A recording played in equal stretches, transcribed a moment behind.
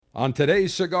On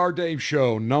today's Cigar Dave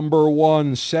Show, number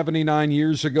one, 79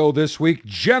 years ago this week,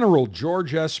 General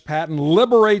George S. Patton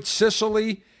liberates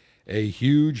Sicily, a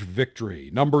huge victory.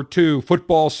 Number two,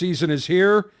 football season is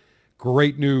here.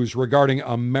 Great news regarding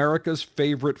America's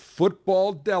favorite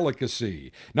football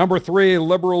delicacy. Number three,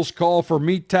 liberals call for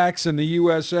meat tax in the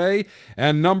USA.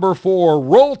 And number four,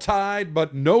 roll tide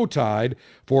but no tide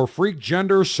for freak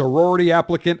gender sorority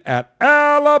applicant at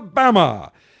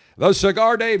Alabama. The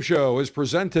Cigar Dave Show is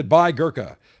presented by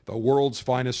Gurkha, the world's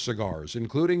finest cigars,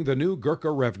 including the new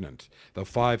Gurkha Revenant, the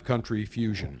five-country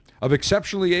fusion of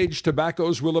exceptionally aged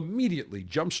tobaccos will immediately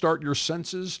jumpstart your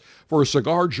senses for a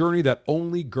cigar journey that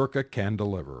only Gurkha can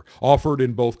deliver. Offered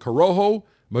in both Corojo,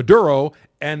 Maduro,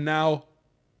 and now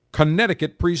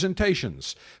Connecticut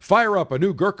presentations. Fire up a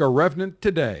new Gurkha Revenant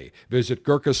today. Visit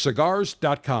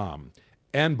GurkhaCigars.com.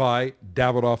 And by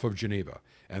Davidoff of Geneva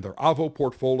and their Avo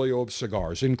portfolio of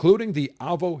cigars, including the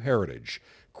Avo Heritage.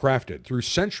 Crafted through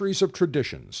centuries of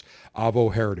traditions,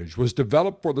 Avo Heritage was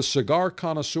developed for the cigar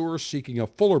connoisseur seeking a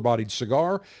fuller-bodied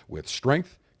cigar with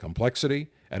strength, complexity,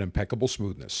 and impeccable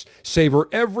smoothness. Savor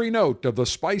every note of the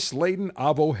spice-laden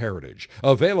Avo Heritage.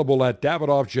 Available at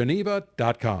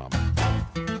DavidoffGeneva.com.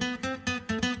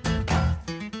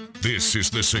 This is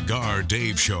the Cigar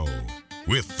Dave Show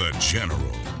with the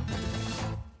General.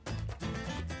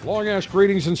 Long Ash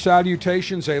greetings and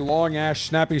salutations, a Long Ash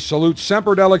snappy salute.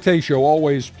 Semper Delectatio,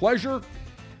 always pleasure.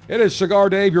 It is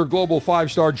Cigar Dave, your global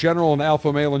five-star general and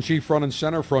alpha male in chief front and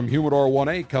center from Humidor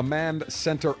 1A, Command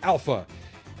Center Alpha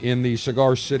in the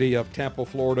cigar city of Tampa,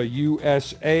 Florida,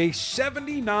 USA.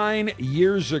 79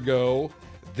 years ago,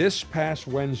 this past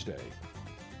Wednesday,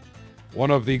 one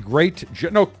of the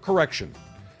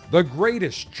the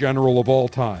greatest general of all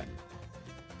time,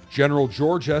 General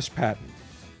George S. Patton,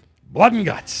 Blood and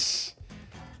Guts.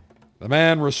 The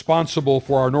man responsible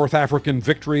for our North African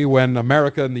victory when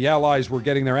America and the Allies were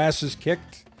getting their asses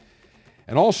kicked,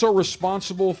 and also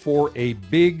responsible for a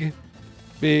big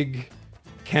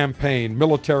campaign,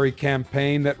 military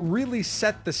campaign that really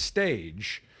set the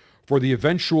stage for the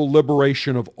eventual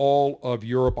liberation of all of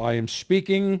Europe. I am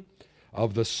speaking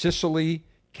of the Sicily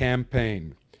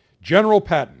campaign. General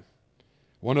Patton,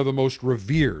 one of the most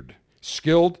revered,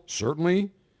 skilled,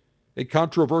 certainly a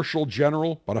controversial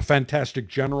general, but a fantastic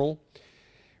general,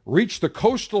 reached the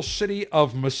coastal city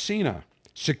of Messina,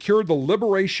 secured the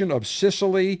liberation of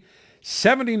Sicily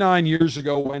 79 years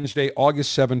ago, Wednesday,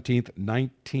 August 17th,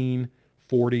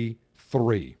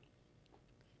 1943.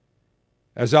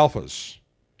 As alphas,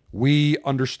 we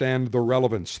understand the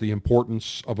relevance, the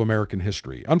importance of American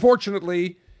history.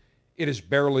 Unfortunately, it is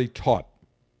barely taught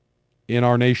in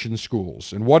our nation's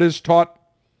schools. And what is taught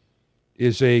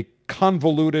is a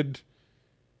convoluted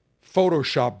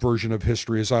Photoshop version of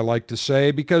history, as I like to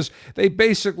say, because they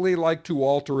basically like to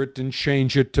alter it and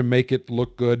change it to make it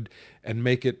look good and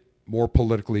make it more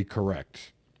politically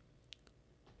correct.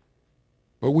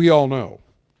 But we all know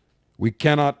we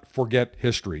cannot forget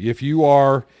history. If you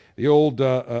are the old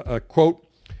quote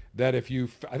that I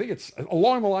think it's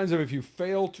along the lines of if you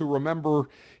fail to remember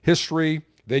history,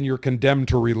 then you're condemned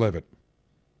to relive it.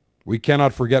 We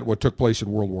cannot forget what took place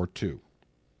in World War II.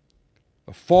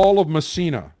 The fall of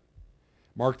Messina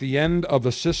marked the end of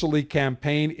the Sicily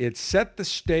campaign. It set the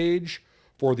stage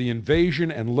for the invasion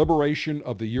and liberation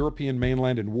of the European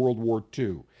mainland in World War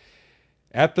II.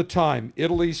 At the time,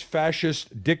 Italy's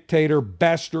fascist dictator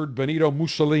bastard Benito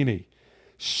Mussolini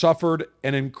suffered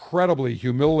an incredibly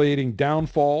humiliating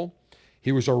downfall.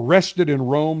 He was arrested in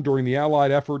Rome during the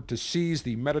Allied effort to seize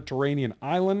the Mediterranean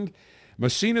island.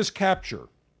 Messina's capture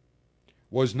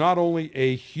was not only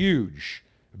a huge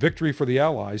victory for the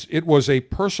Allies, it was a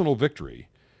personal victory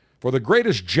for the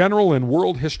greatest general in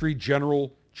world history,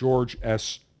 General George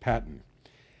S. Patton.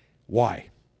 Why?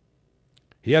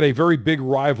 He had a very big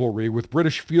rivalry with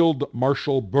British Field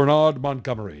Marshal Bernard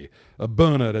Montgomery.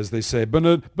 Bernard, as they say,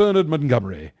 Bernard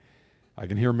Montgomery. I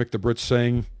can hear Mick the Brit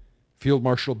saying, Field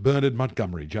Marshal Bernard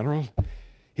Montgomery, General.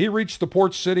 He reached the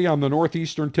port city on the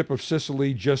northeastern tip of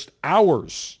Sicily just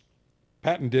hours,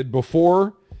 Patton did,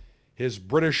 before his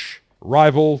British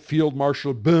rival, Field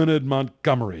Marshal Bernard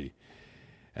Montgomery.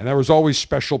 And there was always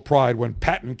special pride when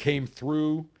Patton came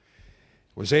through,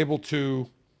 was able to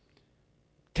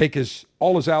take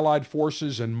all his Allied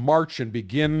forces and march and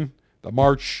begin the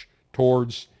march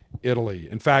towards Italy.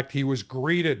 In fact, he was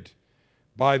greeted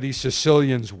by the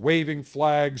Sicilians waving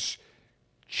flags,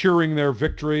 cheering their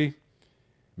victory.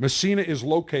 Messina is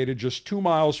located just 2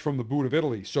 miles from the boot of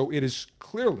Italy, so it is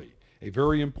clearly a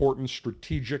very important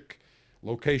strategic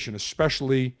location,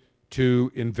 especially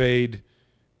to invade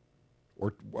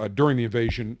or during the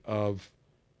invasion of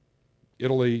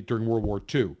Italy during World War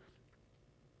II.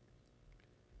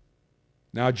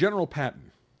 Now, General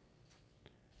Patton,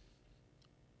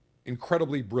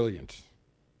 incredibly brilliant,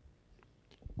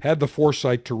 had the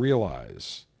foresight to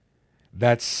realize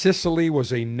that Sicily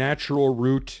was a natural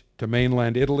route to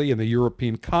mainland Italy and the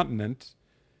European continent,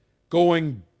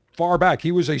 going far back.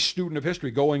 He was a student of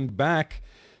history, going back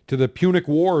to the Punic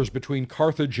Wars between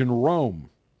Carthage and Rome.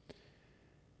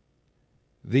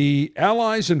 The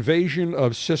Allies' invasion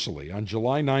of Sicily on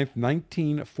July 9th,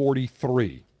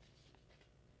 1943,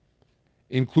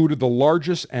 included the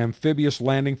largest amphibious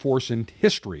landing force in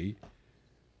history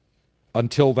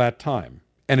until that time.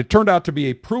 And it turned out to be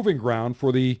a proving ground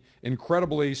for the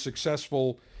incredibly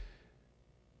successful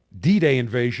D-Day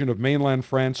invasion of mainland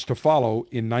France to follow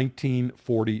in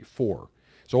 1944.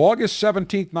 So August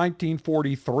 17,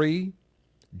 1943,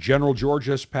 General George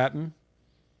S. Patton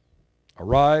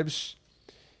arrives.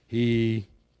 He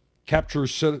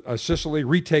captures Sicily,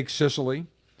 retakes Sicily,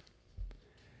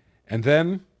 and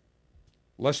then,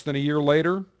 less than a year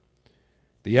later,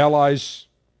 the Allies,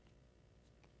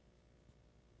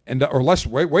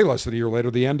 way less than a year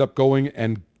later, they end up going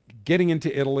and getting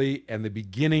into Italy and the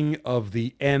beginning of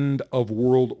the end of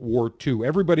World War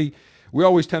II. We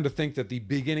always tend to think that the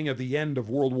beginning of the end of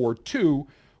World War II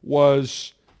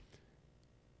was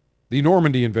the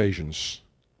Normandy invasions,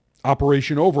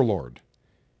 Operation Overlord.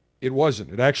 It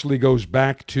wasn't. It actually goes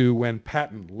back to when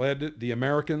Patton led the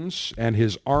Americans and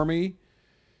his army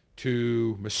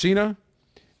to Messina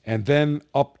and then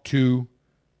up to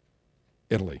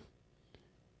Italy.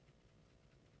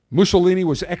 Mussolini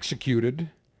was executed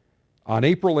on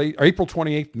April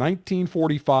 28,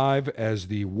 1945, as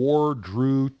the war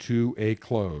drew to a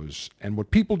close. And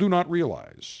what people do not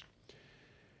realize,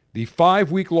 the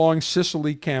 5-week-long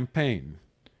Sicily campaign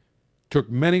took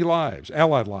many lives,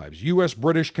 Allied lives. U.S.,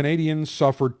 British, Canadians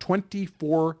suffered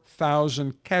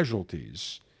 24,000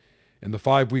 casualties in the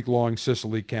 5-week-long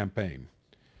Sicily campaign.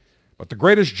 But the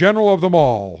greatest general of them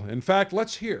all, in fact,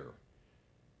 let's hear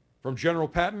from General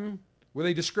Patton with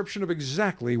a description of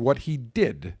exactly what he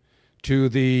did to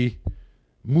the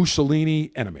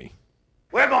Mussolini enemy.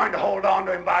 We're going to hold on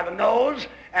to him by the nose,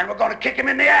 and we're going to kick him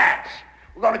in the ass.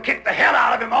 We're going to kick the hell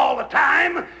out of him all the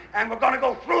time, and we're going to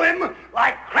go through him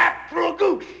like crap through a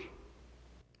goose.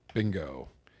 Bingo.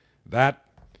 That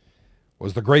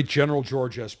was the great General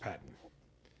George S. Patton.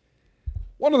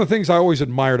 One of the things I always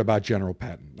admired about General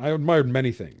Patton, I admired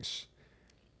many things,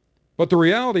 but the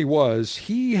reality was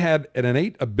he had an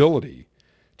innate ability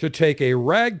to take a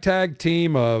ragtag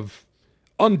team of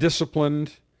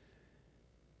undisciplined,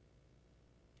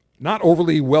 not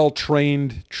overly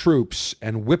well-trained troops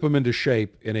and whip them into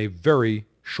shape in a very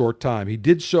short time. He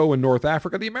did so in North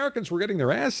Africa. The Americans were getting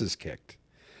their asses kicked.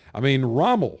 I mean,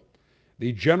 Rommel,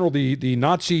 the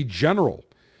Nazi general,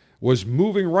 was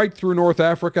moving right through North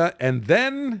Africa, and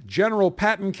then General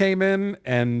Patton came in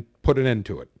and put an end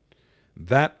to it.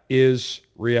 That is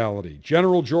reality.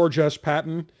 General George S.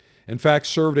 Patton, in fact,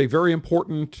 served a very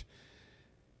important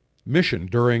mission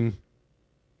during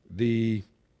the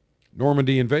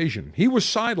Normandy invasion. He was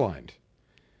sidelined.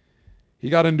 He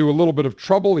got into a little bit of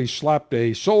trouble. He slapped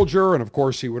a soldier, and of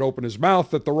course he would open his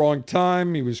mouth at the wrong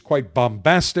time. He was quite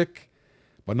bombastic.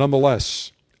 But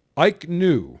nonetheless, Ike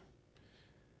knew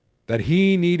that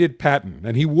he needed Patton,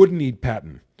 and he would need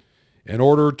Patton in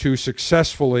order to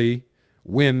successfully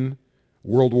win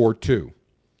World War II.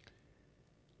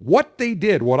 What they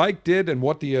did, what Ike did and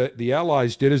what the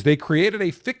Allies did, is they created a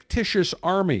fictitious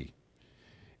army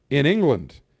in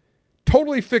England.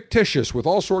 Totally fictitious, with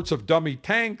all sorts of dummy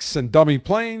tanks and dummy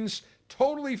planes.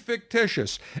 Totally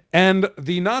fictitious. And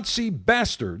the Nazi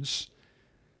bastards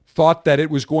thought that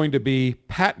it was going to be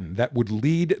Patton that would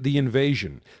lead the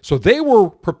invasion. So they were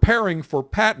preparing for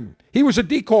Patton. He was a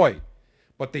decoy.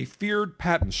 But they feared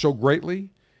Patton so greatly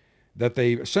that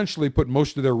they essentially put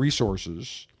most of their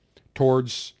resources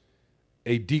towards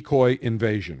a decoy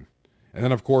invasion. And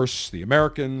then, of course, the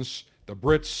Americans, the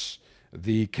Brits,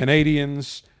 the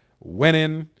Canadians went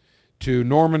in to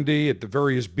Normandy at the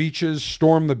various beaches,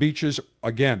 stormed the beaches.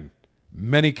 Again,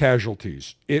 many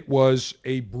casualties. It was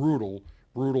a brutal,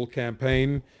 brutal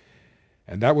campaign.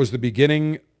 And that was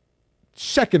the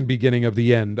second beginning of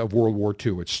the end of World War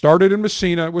II. It started in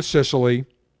Messina with Sicily.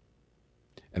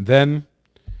 And then,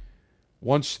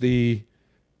 once the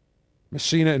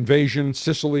Messina invasion,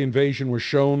 Sicily invasion was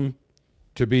shown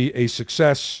to be a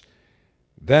success,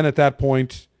 then at that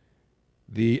point,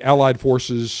 the Allied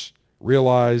forces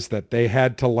realized that they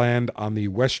had to land on the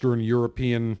Western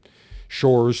European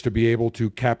shores to be able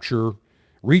to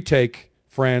retake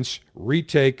France,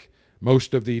 retake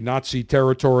most of the Nazi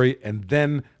territory, and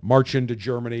then march into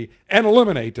Germany and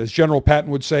eliminate, as General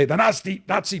Patton would say, the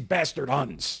Nazi bastard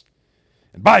Huns.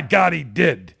 And by God, he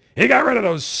did. He got rid of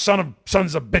those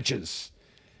sons of bitches.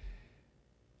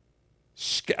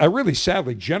 Really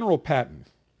sadly, General Patton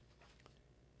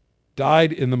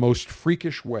died in the most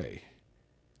freakish way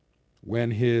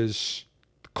when his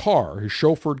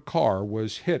chauffeured car,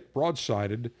 was hit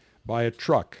broadsided by a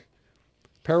truck.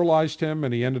 Paralyzed him,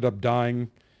 and he ended up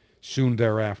dying soon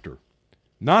thereafter.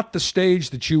 Not the stage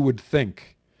that you would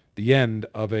think the end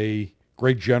of a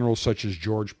great general such as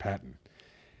George Patton.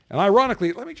 And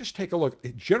ironically, let me just take a look.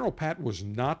 General Patton was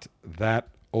not that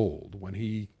old when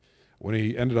he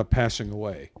ended up passing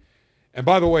away. And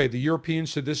by the way, the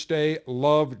Europeans to this day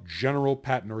love General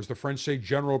Patton, or as the French say,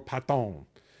 General Patton.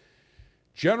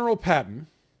 General Patton,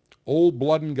 old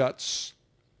blood and guts,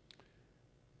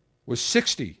 was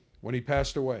 60 when he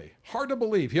passed away. Hard to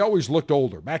believe. He always looked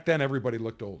older. Back then, everybody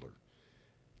looked older.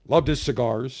 Loved his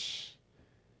cigars.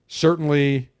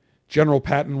 Certainly, General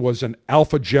Patton was an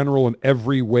alpha general in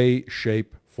every way,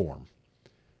 shape, form.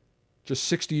 Just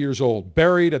 60 years old.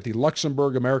 Buried at the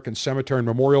Luxembourg American Cemetery and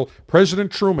Memorial.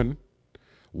 President Truman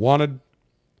wanted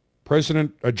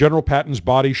General Patton's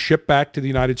body shipped back to the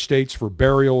United States for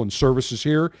burial and services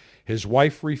here. His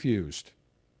wife refused.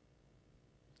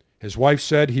 His wife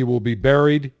said he will be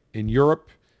buried in Europe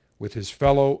with his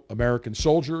fellow American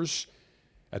soldiers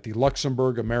at the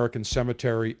Luxembourg American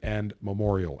Cemetery and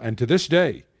Memorial. And to this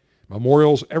day,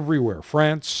 memorials everywhere,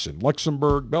 France and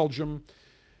Luxembourg, Belgium,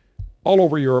 all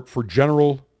over Europe for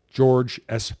General George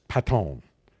S. Patton.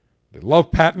 They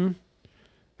love Patton.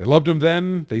 They loved him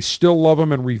then. They still love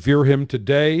him and revere him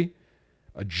today.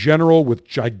 A general with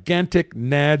gigantic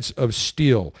nads of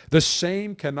steel. The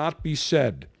same cannot be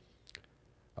said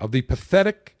of the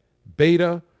pathetic,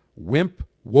 beta, wimp,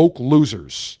 woke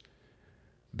losers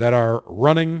that are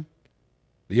running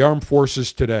the armed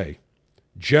forces today.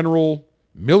 General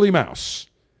Millie Mouse,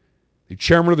 the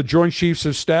chairman of the Joint Chiefs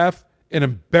of Staff, an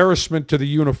embarrassment to the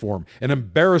uniform, an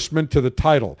embarrassment to the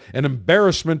title, an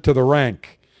embarrassment to the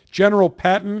rank. General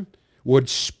Patton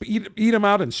would eat him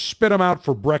out and spit him out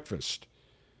for breakfast.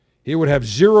 He would have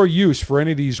zero use for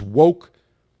any of these woke,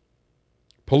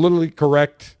 politically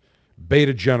correct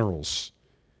beta generals.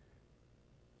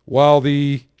 While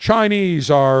the Chinese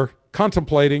are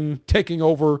contemplating taking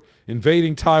over,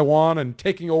 invading Taiwan and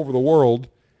taking over the world,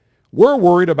 we're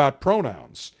worried about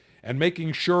pronouns and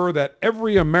making sure that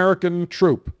every American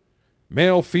troop,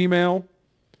 male, female,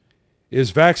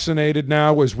 is vaccinated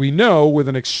now, as we know, with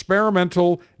an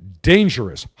experimental,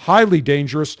 dangerous, highly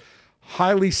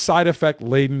side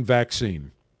effect-laden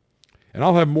vaccine. And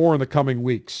I'll have more in the coming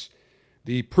weeks.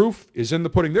 The proof is in the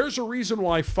pudding. There's a reason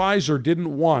why Pfizer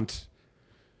didn't want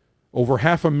over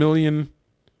 500,000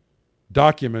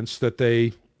 documents that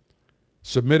they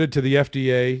submitted to the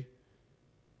FDA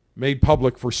made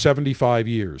public for 75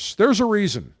 years. There's a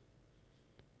reason.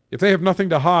 If they have nothing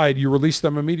to hide, you release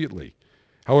them immediately.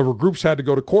 However, groups had to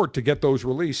go to court to get those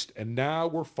released, and now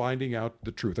we're finding out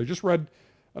the truth. I just read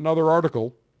another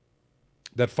article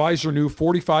that Pfizer knew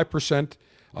 45%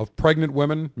 of pregnant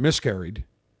women miscarried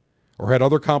or had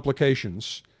other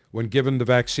complications when given the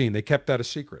vaccine. They kept that a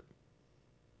secret.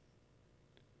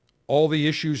 All the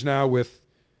issues now with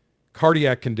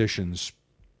cardiac conditions,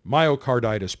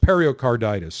 myocarditis,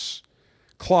 pericarditis,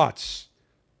 clots,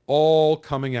 all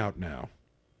coming out now.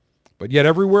 But yet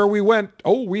everywhere we went,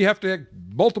 we have to have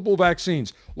multiple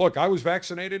vaccines. Look, I was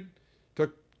vaccinated,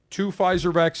 took 2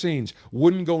 Pfizer vaccines,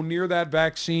 wouldn't go near that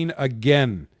vaccine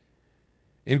again.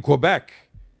 In Quebec,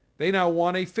 they now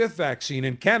want a 5th vaccine.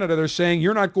 In Canada, they're saying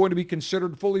you're not going to be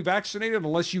considered fully vaccinated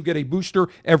unless you get a booster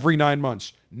every 9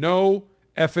 months. No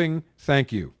effing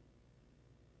thank you.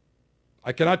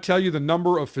 I cannot tell you the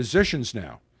number of physicians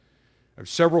now. I have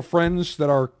several friends that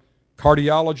are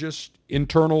cardiologists,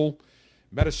 internal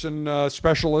medicine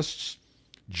specialists,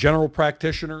 general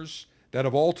practitioners that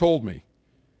have all told me,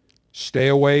 stay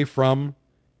away from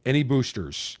any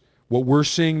boosters. What we're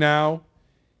seeing now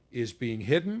is being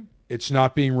hidden. It's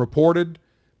not being reported,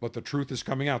 but the truth is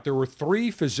coming out. There were 3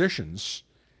 physicians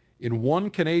in one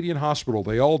Canadian hospital.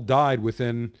 They all died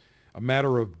within a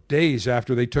matter of days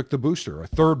after they took the booster, a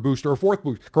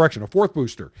 4th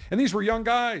booster. And these were young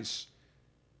guys.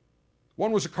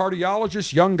 One was a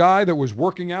cardiologist, young guy that was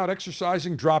working out,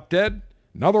 exercising, dropped dead.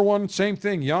 Another one, same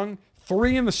thing, young.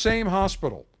 3 in the same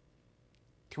hospital.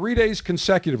 3 days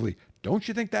consecutively. Don't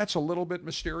you think that's a little bit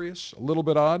mysterious, a little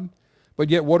bit odd? But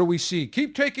yet, what do we see?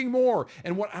 Keep taking more.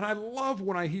 And I love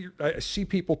when I see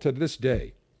people to this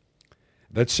day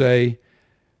that say,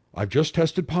 I've just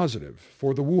tested positive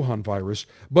for the Wuhan virus,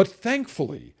 but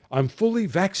thankfully, I'm fully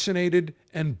vaccinated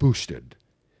and boosted.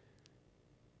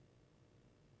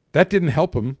 That didn't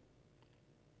help him.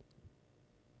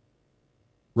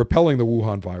 repelling the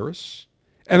Wuhan virus.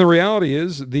 And the reality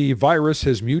is the virus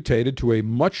has mutated to a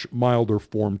much milder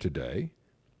form today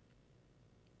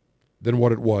than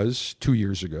what it was 2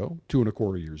 years ago,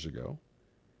 2.25 years ago.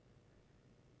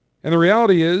 And the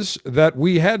reality is that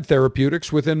we had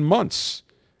therapeutics within months.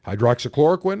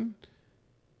 Hydroxychloroquine,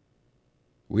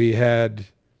 we had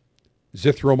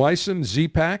zithromycin,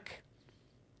 Z-Pak,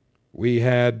 we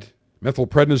had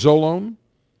methylprednisolone,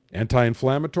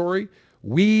 anti-inflammatory.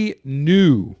 We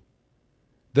knew,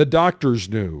 the doctors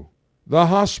knew, the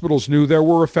hospitals knew there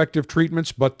were effective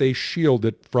treatments, but they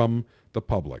shielded it from the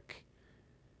public.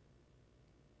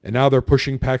 And now they're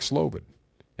pushing Paxlovid.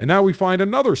 And now we find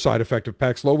another side effect of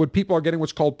Paxlovid. People are getting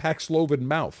what's called Paxlovid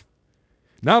mouth.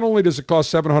 Not only does it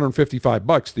cost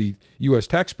 $755, the U.S.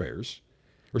 taxpayers,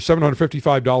 or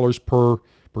 $755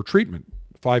 per treatment,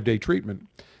 5-day treatment,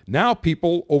 now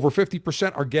people over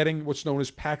 50% are getting what's known as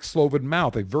Paxlovid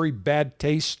mouth, a very bad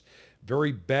taste,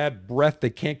 very bad breath. They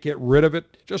can't get rid of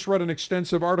it. Just read an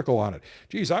extensive article on it.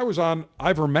 Geez, I was on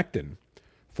ivermectin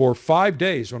for 5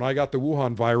 days when I got the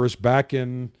Wuhan virus back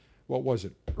in, what was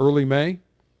it, early May?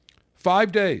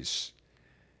 5 days.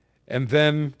 And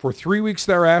then for 3 weeks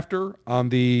thereafter, on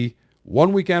the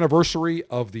 1-week anniversary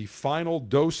of the final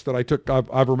dose that I took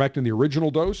ivermectin, the original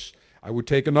dose, I would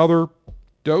take another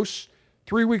dose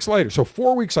 3 weeks later. So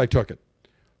 4 weeks I took it.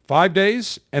 5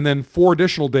 days, and then 3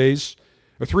 additional days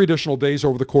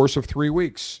over the course of 3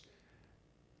 weeks.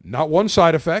 Not one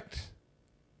side effect,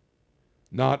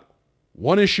 not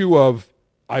one issue of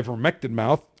ivermectin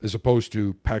mouth as opposed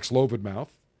to Paxlovid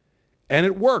mouth. And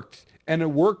it worked. And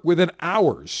it worked within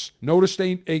hours. Noticed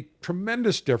a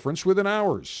tremendous difference within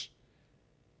hours.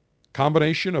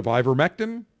 Combination of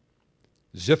ivermectin,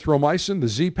 zithromycin, the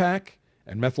Z-Pak,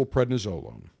 and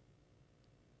methylprednisolone.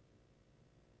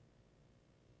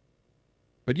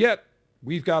 But yet,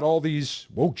 we've got all these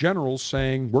woke generals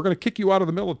saying, we're going to kick you out of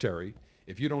the military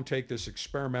if you don't take this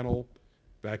experimental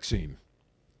vaccine.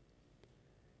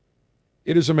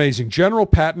 It is amazing. General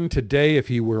Patton today, if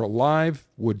he were alive,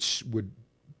 would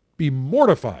be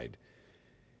mortified,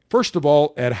 first of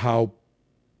all, at how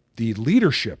the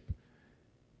leadership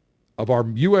of our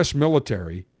U.S.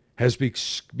 military has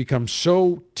become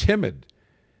so timid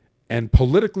and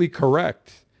politically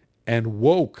correct and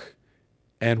woke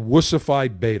and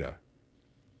wussified beta,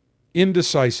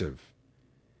 indecisive.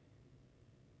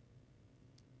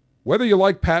 Whether you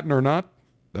like Patton or not,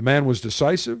 the man was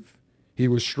decisive, he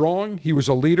was strong, he was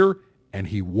a leader, and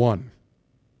he won.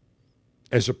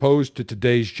 As opposed to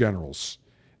today's generals.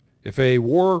 If a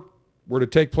war were to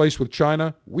take place with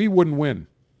China, we wouldn't win.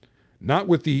 Not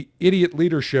with the idiot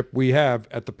leadership we have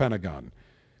at the Pentagon.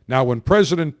 Now, when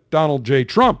President Donald J.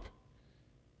 Trump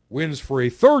wins for a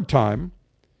third time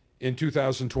in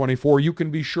 2024, you can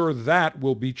be sure that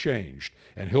will be changed.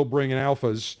 And he'll bring in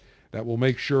alphas that will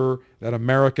make sure that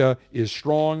America is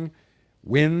strong,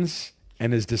 wins,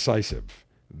 and is decisive.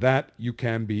 That you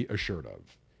can be assured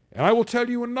of. And I will tell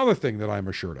you another thing that I'm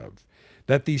assured of,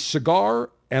 that the cigar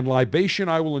and libation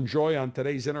I will enjoy on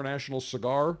today's International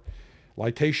Cigar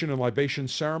Litation and Libation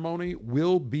Ceremony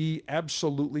will be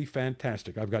absolutely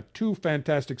fantastic. I've got 2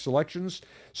 fantastic selections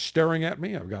staring at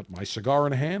me. I've got my cigar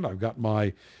in hand. I've got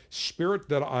my spirit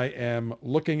that I am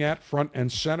looking at front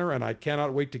and center, and I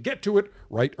cannot wait to get to it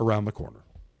right around the corner.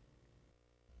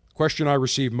 Question I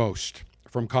receive most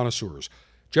from connoisseurs.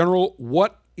 General,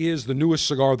 what is the newest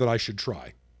cigar that I should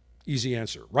try? Easy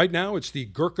answer. Right now, it's the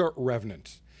Gurkha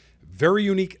Revenant. Very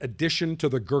unique addition to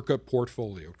the Gurkha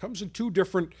portfolio. It comes in 2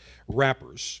 different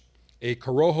wrappers, a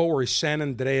Corojo or a San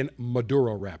Andrean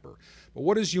Maduro wrapper. But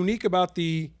what is unique about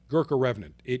the Gurkha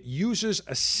Revenant? It uses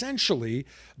essentially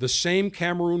the same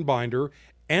Cameroon binder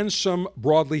and some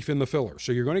broadleaf in the filler.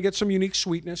 So you're going to get some unique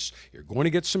sweetness. You're going to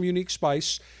get some unique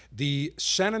spice. The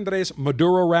San Andres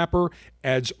Maduro wrapper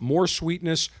adds more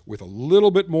sweetness with a little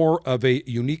bit more of a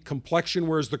unique complexion,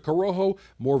 whereas the Corojo,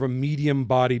 more of a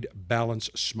medium-bodied,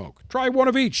 balanced smoke. Try one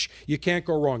of each. You can't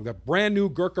go wrong. The brand new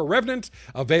Gurkha Revenant,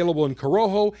 available in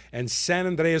Corojo and San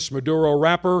Andres Maduro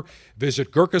wrapper.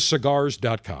 Visit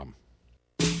GurkhaCigars.com.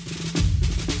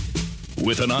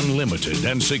 With an unlimited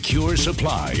and secure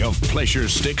supply of pleasure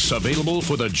sticks available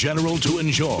for the general to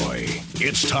enjoy,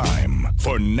 it's time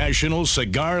for National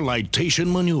Cigar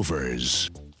Lightation Maneuvers.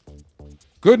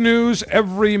 Good news,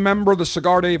 every member of the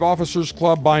Cigar Dave Officers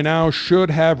Club by now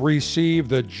should have received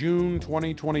the June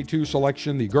 2022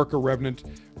 selection, the Gurkha Revenant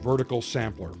Vertical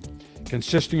Sampler,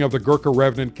 consisting of the Gurkha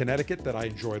Revenant Connecticut that I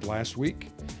enjoyed last week,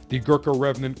 the Gurkha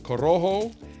Revenant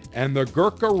Corojo, and the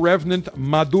Gurkha Revenant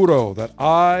Maduro that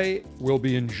I will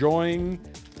be enjoying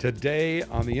today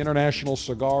on the International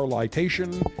Cigar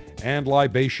Lightation and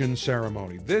libation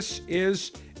ceremony. This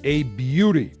is a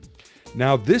beauty.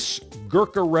 Now, this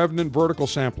Gurkha Revenant vertical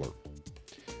sampler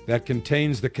that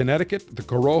contains the Connecticut, the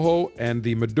Corojo, and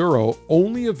the Maduro,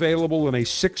 only available in a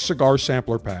 6-cigar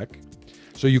sampler pack.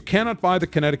 So you cannot buy the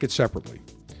Connecticut separately.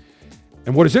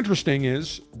 And what is interesting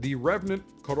is the Revenant,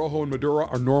 Corojo, and Maduro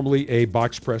are normally a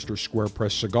box-pressed or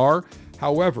square-pressed cigar.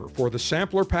 However, for the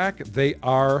sampler pack, they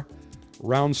are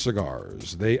round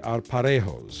cigars. They are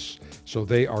parejos. So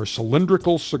they are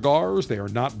cylindrical cigars. They are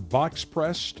not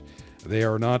box-pressed. They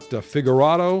are not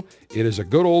figurado. It is a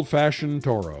good old-fashioned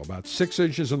Toro, about 6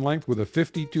 inches in length with a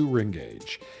 52 ring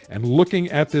gauge. And looking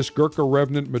at this Gurkha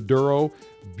Revenant Maduro,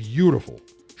 beautiful,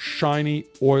 shiny,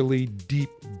 oily,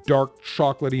 deep, dark,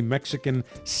 chocolatey Mexican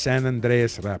San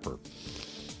Andreas wrapper.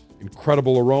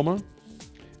 Incredible aroma.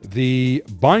 The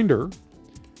binder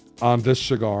on this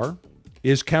cigar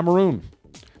is Cameroon.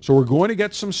 So we're going to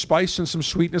get some spice and some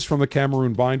sweetness from the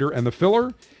Cameroon binder, and the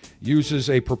filler uses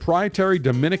a proprietary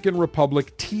Dominican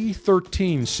Republic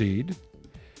T13 seed,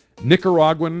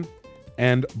 Nicaraguan,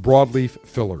 and broadleaf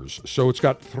fillers. So it's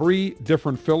got 3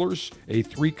 different fillers, a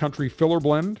 3-country filler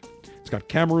blend. It's got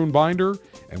Cameroon binder,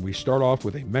 and we start off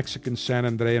with a Mexican San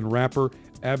Andrean wrapper.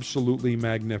 Absolutely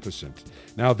magnificent.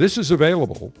 Now, this is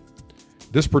available,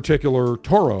 this particular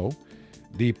Toro,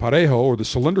 the Parejo, or the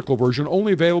cylindrical version,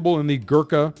 only available in the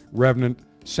Gurkha Revenant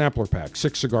sampler pack,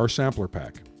 6-cigar sampler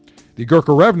pack. The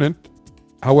Gurkha Revenant,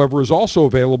 however, is also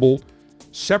available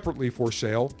separately for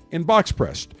sale in box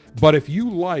pressed. But if you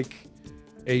like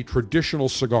a traditional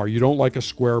cigar, you don't like a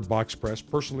square box pressed.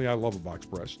 Personally, I love a box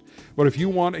pressed. But if you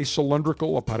want a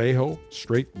cylindrical, a parejo,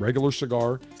 straight regular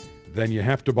cigar, then you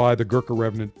have to buy the Gurkha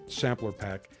Revenant sampler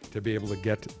pack to be able to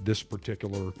get this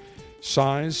particular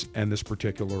size and this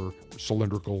particular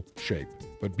cylindrical shape.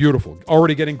 But beautiful.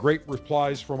 Already getting great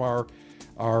replies from our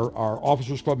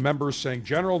Officers Club members saying,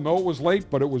 General, no, it was late,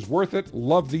 but it was worth it.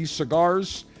 Love these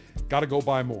cigars. Got to go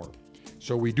buy more.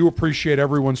 So we do appreciate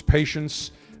everyone's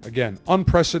patience. Again,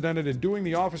 unprecedented in doing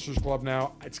the Officers Club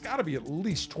now. It's got to be at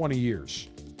least 20 years.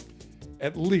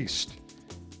 At least.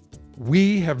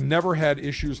 We have never had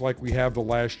issues like we have the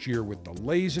last year with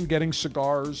delays in getting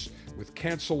cigars, with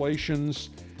cancellations.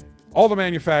 All the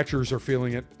manufacturers are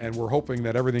feeling it, and we're hoping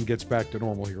that everything gets back to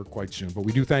normal here quite soon. But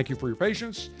we do thank you for your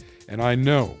patience, and I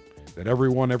know that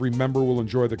every member will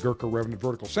enjoy the Gurkha Revenant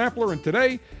Vertical Sampler. And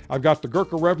today, I've got the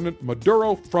Gurkha Revenant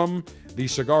Maduro from the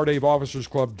Cigar Dave Officers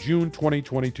Club June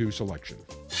 2022 selection.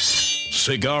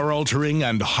 Cigar-altering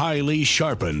and highly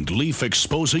sharpened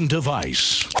leaf-exposing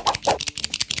device.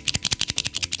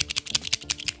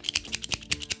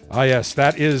 Ah, yes,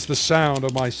 that is the sound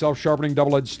of my self-sharpening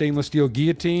double-edged stainless steel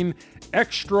guillotine.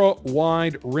 Extra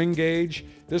wide ring gauge.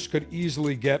 This could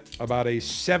easily get about a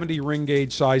 70 ring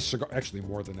gauge size cigar. Actually,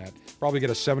 more than that. Probably get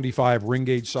a 75 ring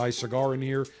gauge size cigar in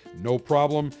here. No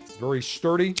problem. Very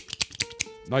sturdy.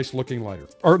 Nice looking lighter.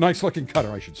 Or nice looking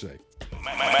cutter, I should say.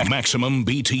 Maximum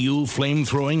BTU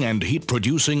flame-throwing and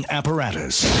heat-producing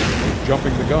apparatus.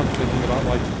 Jumping the gun, thinking about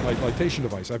lightation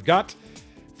device. I've got...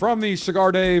 From the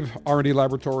Cigar Dave R&D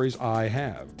Laboratories, I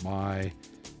have my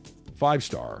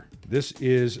 5-star. This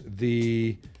is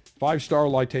the 5-star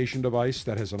lightation device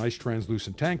that has a nice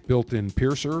translucent tank, built-in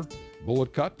piercer,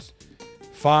 bullet cut,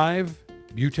 5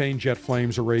 butane jet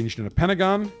flames arranged in a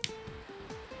pentagon.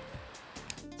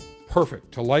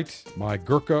 Perfect to light my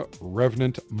Gurkha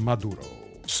Revenant Maduro.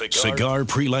 Cigar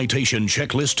pre-lightation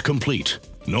checklist complete.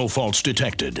 No faults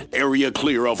detected. Area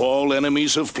clear of all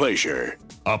enemies of pleasure.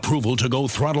 Approval to go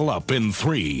throttle up in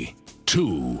 3,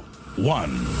 2,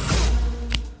 1.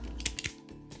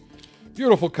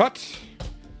 Beautiful cut.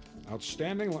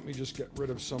 Outstanding. Let me just get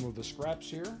rid of some of the scraps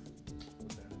here. Put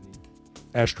that in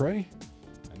the ashtray.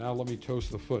 And now let me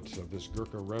toast the foot of this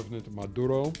Gurkha Revenant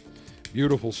Maduro.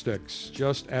 Beautiful sticks.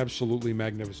 Just absolutely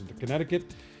magnificent. The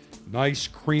Connecticut, nice,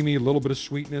 creamy, a little bit of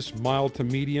sweetness, mild to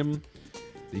medium.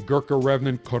 The Gurkha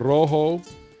Revenant Corojo.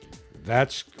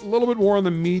 That's a little bit more on the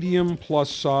medium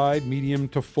plus side, medium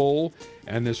to full.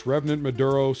 And this Revenant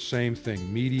Maduro, same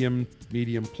thing, medium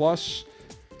plus,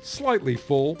 slightly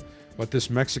full. But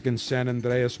this Mexican San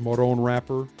Andreas Moron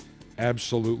wrapper,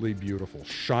 absolutely beautiful.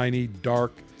 Shiny,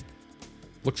 dark,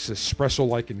 looks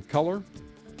espresso-like in color.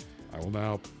 I will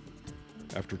now,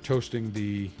 after toasting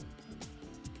the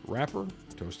wrapper,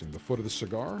 toasting the foot of the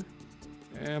cigar,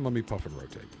 and let me puff and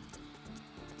rotate.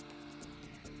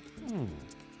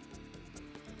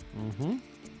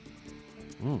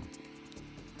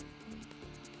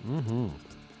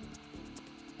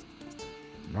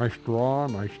 Nice draw,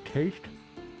 nice taste.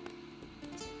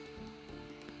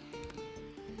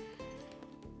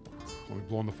 Let me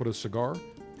blow on the foot of the cigar.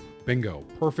 Bingo.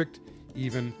 Perfect,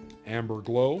 even, amber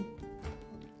glow.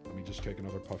 Let me just take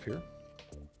another puff here.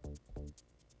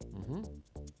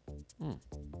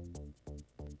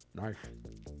 Nice.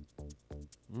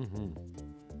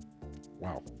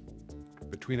 Wow.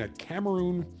 Between that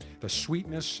Cameroon, the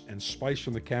sweetness and spice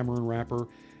from the Cameroon wrapper,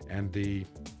 and the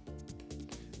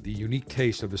unique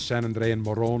taste of the San Andrés and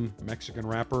Moron Mexican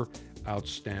wrapper,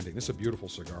 outstanding. This is a beautiful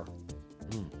cigar.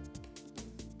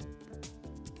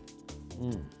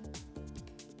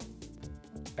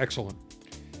 Excellent.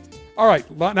 All right,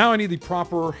 now I need the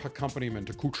proper accompaniment,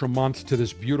 accoutrement to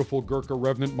this beautiful Gurkha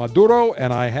Revenant Maduro,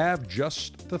 and I have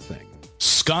just the thing.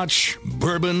 Scotch,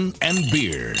 bourbon, and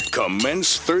beer.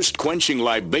 Commence thirst-quenching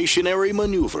libationary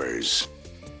maneuvers.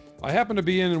 I happened to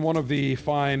be in one of the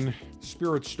fine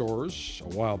spirit stores a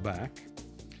while back.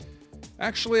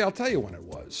 Actually, I'll tell you when it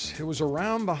was. It was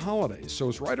around the holidays, so it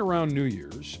was right around New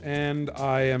Year's, and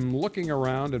I am looking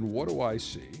around, and what do I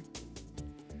see?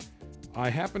 I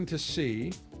happen to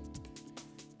see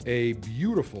a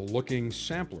beautiful looking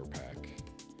sampler pack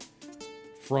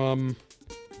from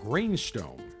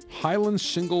Grainstone Highland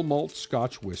Single Malt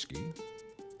Scotch Whiskey.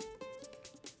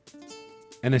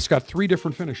 And it's got 3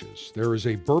 different finishes. There is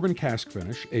a bourbon cask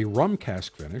finish, a rum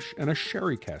cask finish, and a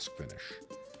sherry cask finish.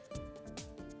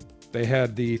 They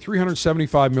had the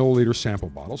 375 milliliter sample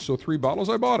bottles, so 3 bottles,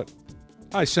 I bought it.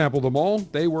 I sampled them all.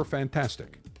 They were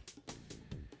fantastic.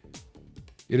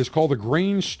 It is called the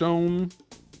Grainstone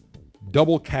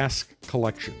Double Cask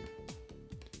Collection.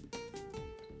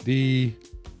 The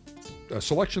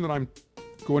selection that I'm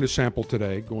going to sample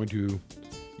today, going to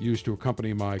use to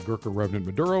accompany my Gurkha Revenant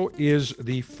Maduro, is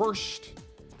the first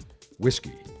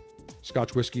whiskey,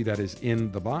 Scotch whiskey that is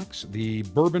in the box, the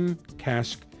bourbon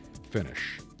cask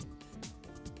finish.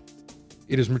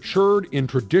 It is matured in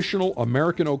traditional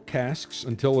American oak casks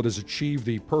until it has achieved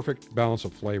the perfect balance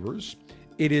of flavors.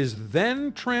 It is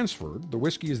then transferred, the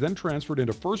whiskey is then transferred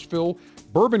into first fill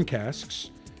bourbon casks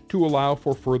to allow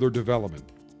for further development.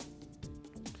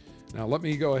 Now let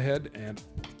me go ahead and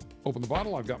open the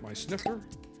bottle. I've got my snifter.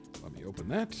 Let me open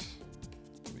that.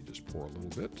 Let me just pour a little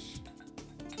bit.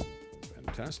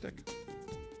 Fantastic.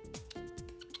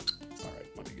 All right,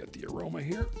 let me get the aroma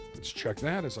here. Let's check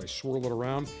that as I swirl it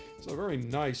around. It's a very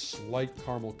nice light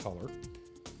caramel color.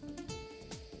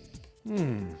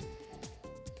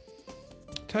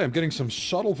 Tell you, I'm getting some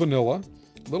subtle vanilla,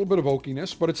 a little bit of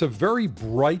oakiness, but it's a very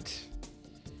bright,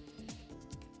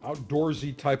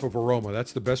 outdoorsy type of aroma.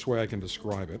 That's the best way I can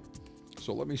describe it.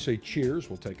 So let me say cheers.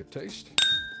 We'll take a taste.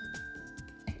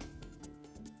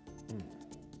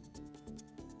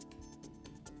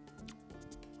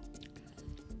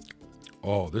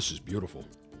 Oh, this is beautiful.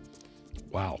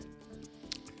 Wow.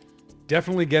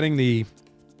 Definitely getting the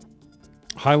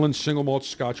Highland Single Malt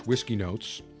Scotch whiskey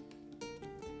notes.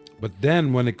 But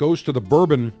then when it goes to the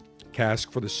bourbon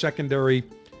cask for the secondary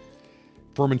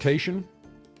fermentation,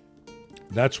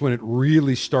 that's when it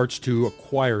really starts to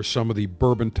acquire some of the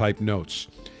bourbon type notes.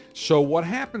 So what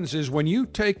happens is when you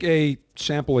take a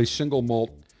single malt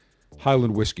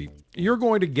Highland whiskey, you're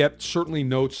going to get certainly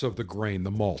notes of the grain, the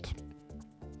malt.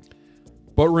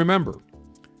 But remember,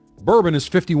 bourbon is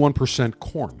 51%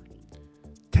 corn.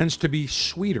 Tends to be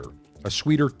sweeter, a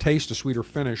sweeter taste, a sweeter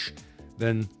finish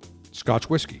than Scotch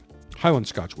whiskey, Highland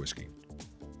Scotch whiskey.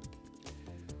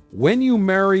 When you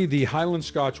marry the Highland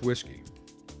Scotch whiskey,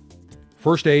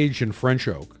 first aged in French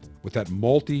oak, with that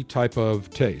malty type of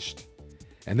taste,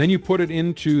 and then you put it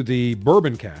into the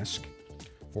bourbon cask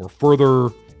for further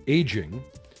aging,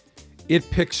 it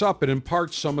picks up and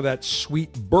imparts some of that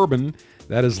sweet bourbon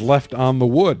that is left on the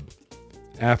wood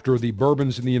after the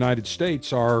bourbons in the United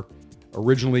States are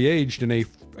originally aged in a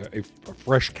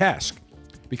fresh cask.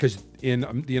 Because in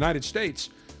the United States,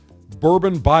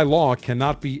 bourbon by law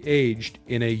cannot be aged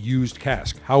in a used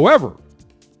cask. However,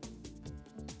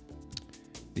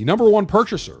 the number one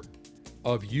purchaser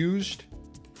of used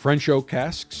French oak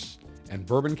casks and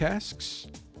bourbon casks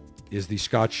is the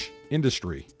Scotch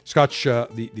industry,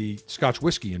 the Scotch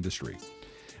whiskey industry.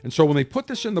 And so when they put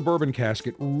this in the bourbon cask,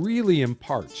 it really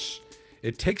imparts.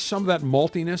 It takes some of that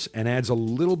maltiness and adds a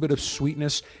little bit of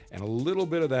sweetness and a little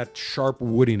bit of that sharp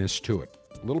woodiness to it.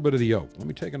 A little bit of the oak. Let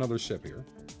me take another sip here.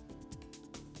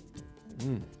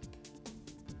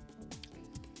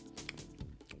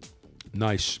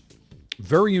 Nice.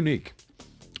 Very unique.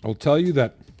 I'll tell you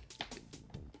that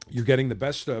you're getting the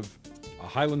best of a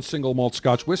Highland Single Malt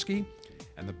Scotch whiskey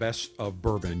and the best of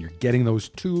bourbon. You're getting those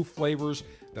two flavors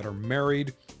that are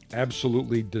married,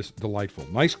 absolutely delightful.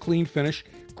 Nice clean finish,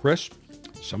 crisp,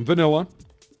 some vanilla,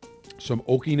 some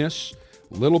oakiness,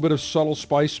 a little bit of subtle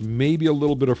spice, maybe a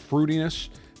little bit of fruitiness,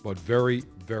 but very,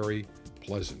 very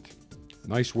pleasant.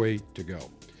 Nice way to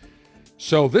go.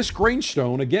 So this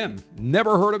Grainstone, again,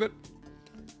 never heard of it.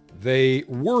 The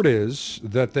word is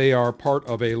that they are part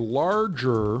of a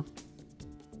larger,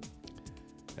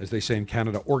 as they say in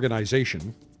Canada,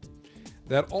 organization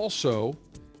that also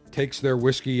takes their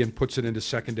whiskey and puts it into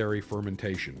secondary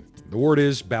fermentation. The word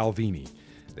is Balvenie.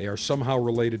 They are somehow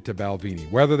related to Balvenie.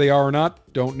 Whether they are or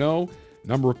not, don't know. A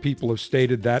number of people have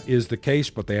stated that is the case,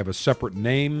 but they have a separate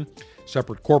name,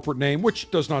 separate corporate name,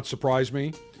 which does not surprise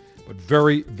me, but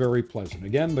very, very pleasant.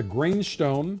 Again, the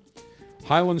Grainstone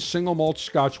Highland Single Malt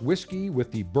Scotch Whiskey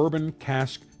with the bourbon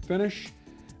cask finish.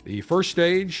 The first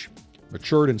stage,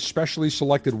 matured in specially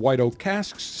selected white oak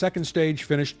casks. Second stage,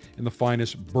 finished in the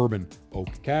finest bourbon oak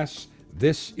casks.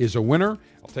 This is a winner.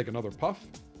 I'll take another puff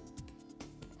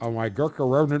of my Gurkha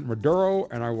Revenant Maduro,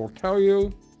 and I will tell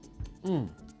you,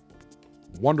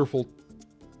 wonderful,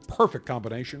 perfect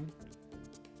combination.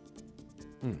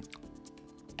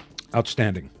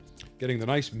 Outstanding. Getting the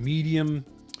nice medium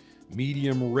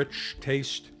rich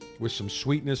taste with some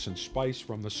sweetness and spice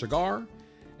from the cigar.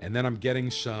 And then I'm getting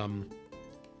some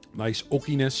nice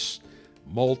oakiness,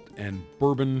 malt, and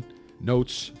bourbon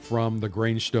notes from the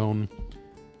Grainstone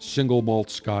Single Malt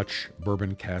Scotch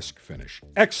Bourbon Cask Finish.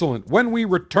 Excellent. When we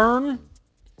return,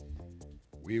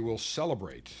 we will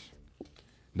celebrate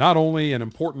not only an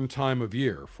important time of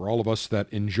year for all of us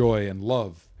that enjoy and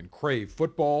love and crave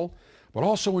football, but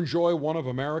also enjoy one of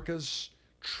America's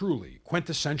truly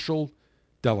quintessential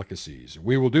delicacies.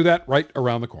 We will do that right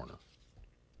around the corner.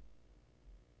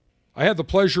 I had the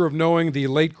pleasure of knowing the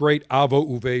late, great Avo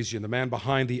Uvezian, the man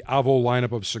behind the Avo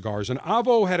lineup of cigars. And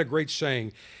Avo had a great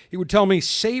saying. He would tell me,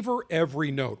 savor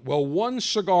every note. Well, one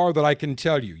cigar that I can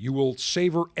tell you, you will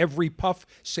savor every puff,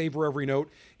 savor every note,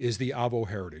 is the Avo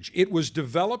Heritage. It was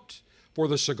developed for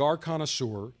the cigar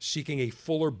connoisseur seeking a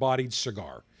fuller-bodied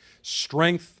cigar.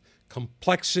 Strength,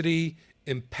 complexity,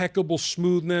 impeccable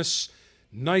smoothness,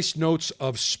 nice notes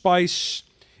of spice.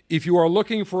 If you are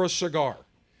looking for a cigar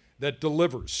that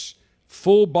delivers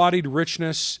full-bodied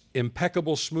richness,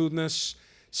 impeccable smoothness,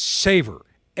 savor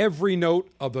every note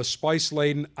of the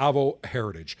spice-laden Avo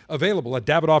Heritage. Available at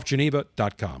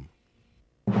davidoffgeneva.com.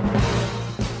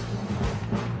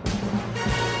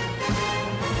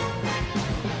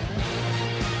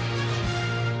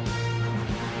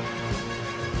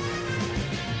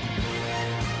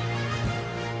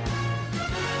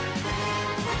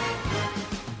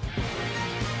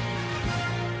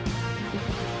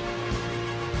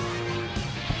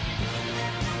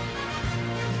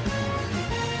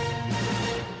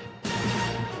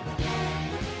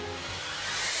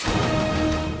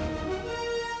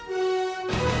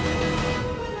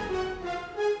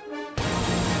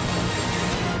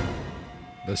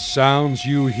 The sounds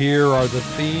you hear are the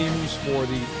themes for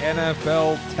the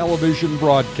NFL television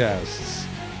broadcasts.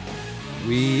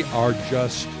 We are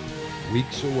just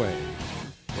weeks away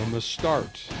from the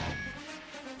start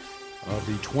of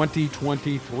the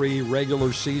 2023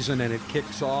 regular season, and it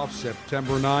kicks off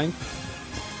September 9th.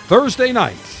 Thursday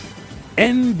night,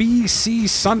 NBC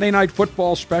Sunday Night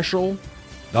Football special,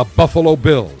 the Buffalo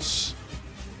Bills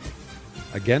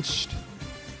against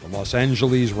the Los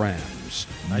Angeles Rams.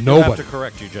 I do have to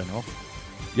correct you, General.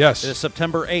 Yes. It is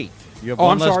September 8th. You have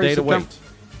one less day to wait.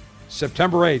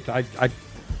 September 8th.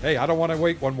 Hey, I don't want to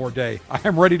wait one more day. I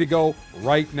am ready to go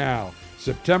right now.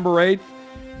 September 8th,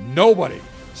 nobody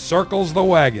circles the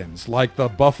wagons like the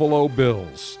Buffalo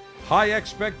Bills. High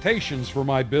expectations for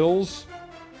my Bills,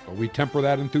 but we temper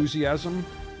that enthusiasm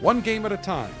one game at a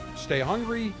time. Stay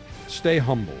hungry, stay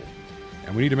humble.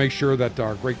 And we need to make sure that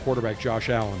our great quarterback, Josh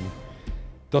Allen,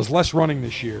 does less running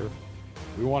this year.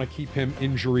 We want to keep him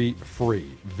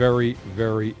injury-free. Very,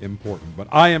 very important. But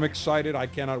I am excited. I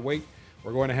cannot wait.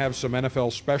 We're going to have some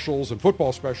NFL specials and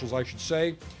football specials, I should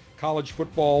say. College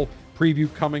football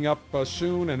preview coming up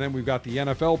soon, and then we've got the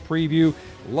NFL preview.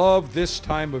 Love this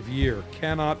time of year.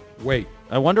 Cannot wait.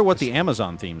 I wonder what the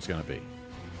Amazon theme is going to be.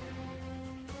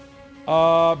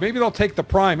 Maybe they'll take the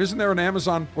Prime. Isn't there an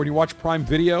Amazon, when you watch Prime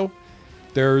Video,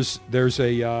 there's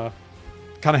a...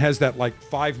 kind of has that like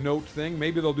 5-note thing.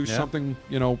 Maybe they'll do something,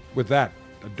 with that,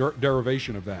 a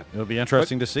derivation of that. It'll be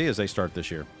interesting to see as they start this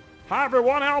year. Hi,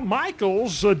 everyone. Al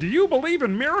Michaels. Do you believe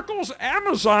in miracles?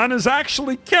 Amazon is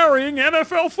actually carrying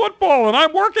NFL football, and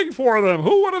I'm working for them.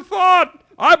 Who would have thought?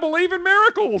 I believe in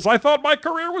miracles. I thought my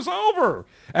career was over.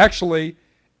 Actually,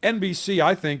 NBC,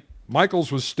 I think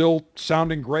Michaels was still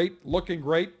sounding great, looking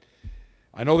great.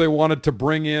 I know they wanted to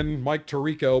bring in Mike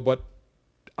Tirico, but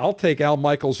I'll take Al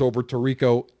Michaels over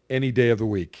Tirico any day of the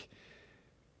week.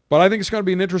 But I think it's going to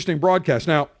be an interesting broadcast.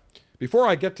 Now, before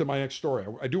I get to my next story,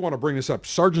 I do want to bring this up.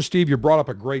 Sergeant Steve, you brought up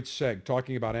a great seg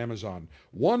talking about Amazon.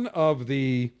 One of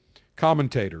the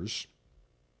commentators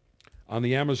on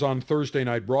the Amazon Thursday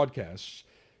night broadcasts,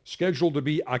 scheduled to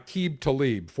be Aqib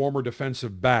Talib, former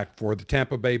defensive back for the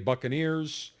Tampa Bay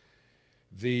Buccaneers,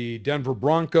 the Denver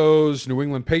Broncos, New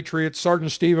England Patriots.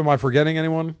 Sergeant Steve, am I forgetting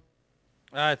anyone?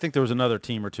 I think there was another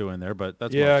team or two in there, but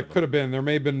that's it could have been. There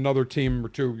may have been another team or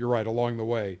two, you're right, along the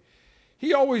way.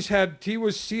 He always had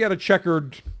a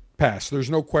checkered past. There's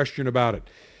no question about it.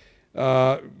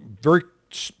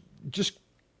 Just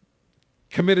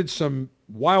committed some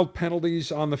wild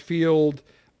penalties on the field,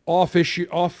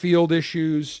 off-field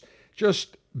issues,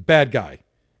 just bad guy.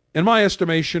 In my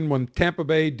estimation, when Tampa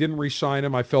Bay didn't re-sign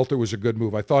him, I felt it was a good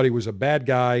move. I thought he was a bad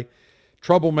guy,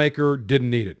 troublemaker, didn't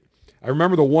need it. I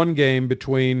remember the one game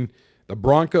between the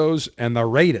Broncos and the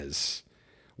Raiders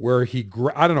where he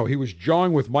was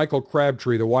jawing with Michael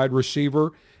Crabtree, the wide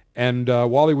receiver, and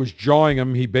while he was jawing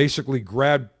him, he basically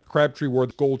grabbed Crabtree wore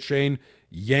the gold chain,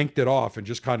 yanked it off, and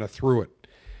just kind of threw it,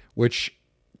 which,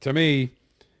 to me,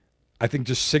 I think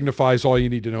just signifies all you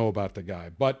need to know about the guy.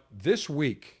 But this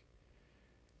week,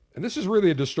 and this is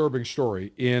really a disturbing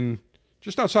story, in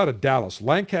just outside of Dallas,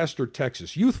 Lancaster,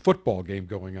 Texas, youth football game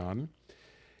going on,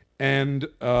 and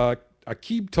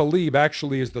Aqib Talib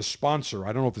actually is the sponsor.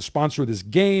 I don't know if the sponsor of this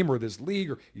game or this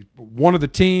league or one of the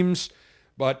teams,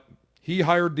 but he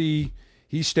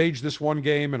staged this one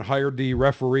game and hired the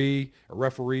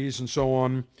referees and so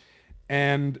on.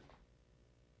 And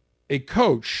a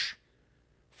coach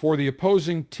for the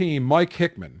opposing team, Mike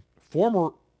Hickman, former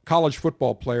college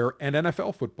football player and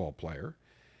NFL football player,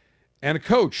 and a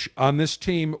coach on this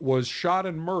team was shot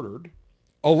and murdered,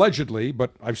 allegedly,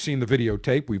 but I've seen the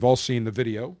videotape. We've all seen the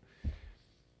video,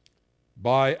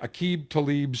 by Aqib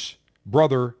Talib's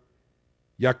brother,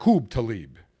 Yaqub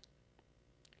Talib.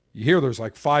 You hear there's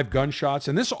like 5 gunshots,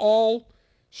 and this all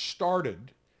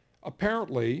started,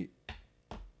 apparently,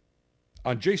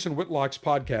 on Jason Whitlock's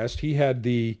podcast. He had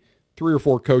the 3 or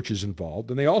 4 coaches involved,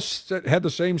 and they all had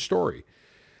the same story,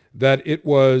 that it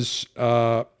was,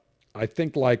 I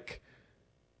think, like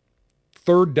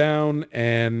 3rd down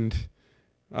and,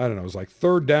 I don't know, it was like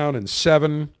 3rd down and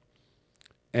 7,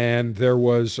 and there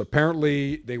was,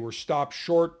 apparently, they were stopped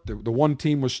short. The one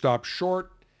team was stopped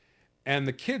short, and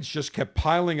the kids just kept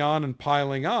piling on,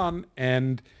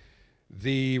 and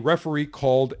the referee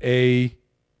called a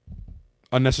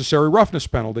unnecessary roughness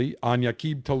penalty on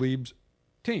Aqib Talib's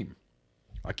team.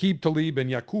 Aqib Talib and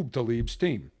Yaqub Talib's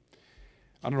team.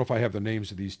 I don't know if I have the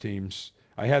names of these teams.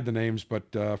 I had the names,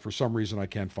 but for some reason I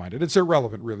can't find it. It's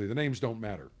irrelevant, really. The names don't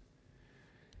matter.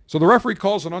 So the referee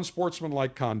calls an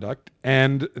unsportsmanlike conduct,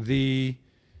 and the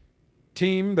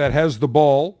team that has the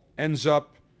ball ends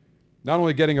up not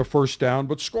only getting a first down,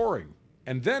 but scoring.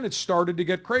 And then it started to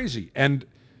get crazy. And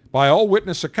by all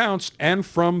witness accounts and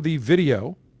from the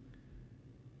video,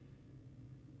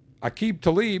 Aqib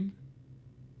Talib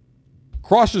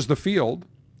crosses the field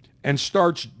and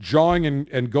starts jawing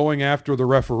and going after the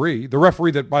referee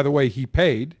that, by the way, he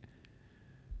paid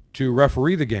to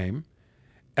referee the game.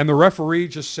 And the referee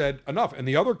just said, enough. And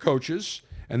the other coaches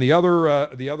and the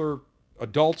other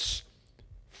adults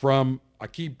from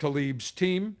Aqib Talib's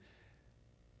team,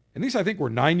 and these, I think, were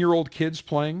 9-year-old kids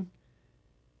playing.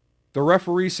 The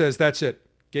referee says, that's it.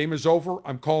 Game is over.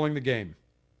 I'm calling the game.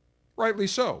 Rightly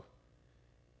so.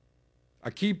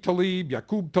 Aqib Talib,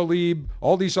 Yaqub Talib,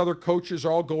 all these other coaches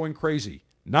are all going crazy.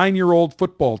 9-year-old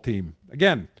football team.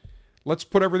 Again, let's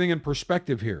put everything in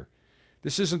perspective here.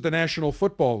 This isn't the National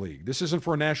Football League. This isn't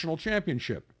for a national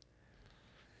championship.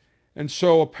 And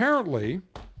so apparently,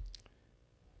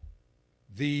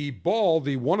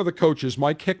 one of the coaches,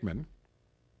 Mike Hickman,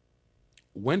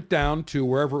 went down to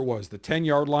wherever it was, the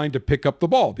 10-yard line, to pick up the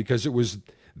ball because it was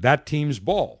that team's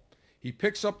ball. He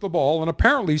picks up the ball, and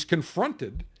apparently he's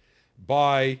confronted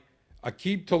by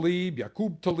Aqib Talib,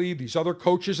 Yaqub Talib, these other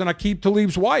coaches, and Aqib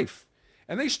Talib's wife.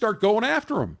 And they start going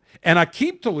after him. And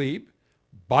Aqib Talib,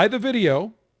 by the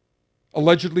video,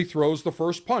 allegedly throws the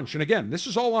first punch. And again, this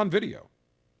is all on video.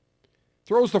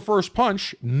 Throws the first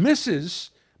punch,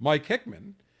 misses Mike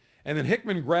Hickman, and then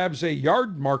Hickman grabs a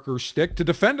yard marker stick to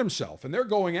defend himself. And they're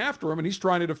going after him, and he's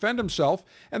trying to defend himself.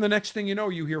 And the next thing you know,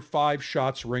 you hear 5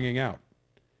 shots ringing out.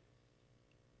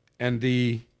 And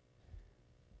the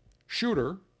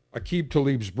shooter, Aqib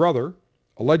Talib's brother,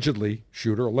 alleged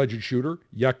shooter,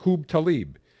 Yaqub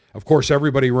Talib. Of course,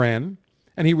 everybody ran,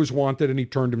 and he was wanted, and he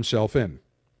turned himself in.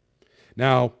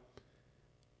 Now,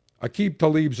 Aqib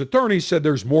Talib's attorney said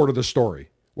there's more to the story.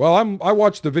 Well, I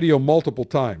watched the video multiple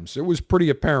times. It was pretty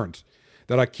apparent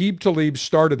that Aqib Talib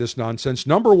started this nonsense,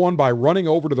 number one, by running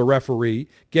over to the referee,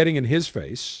 getting in his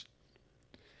face,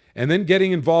 and then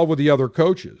getting involved with the other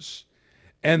coaches,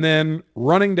 and then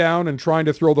running down and trying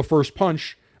to throw the first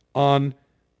punch on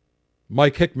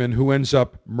Mike Hickman, who ends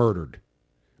up murdered.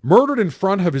 Murdered in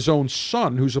front of his own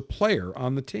son, who's a player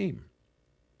on the team.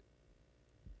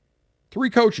 3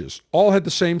 coaches all had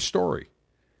the same story.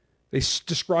 They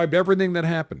described everything that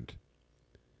happened.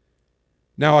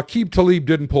 Now, Aqib Talib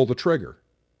didn't pull the trigger.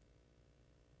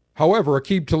 However,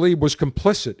 Aqib Talib was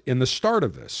complicit in the start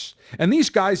of this. And these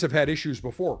guys have had issues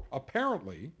before.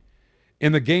 Apparently,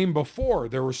 in the game before,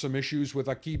 there were some issues with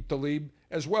Aqib Talib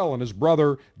as well, and his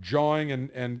brother jawing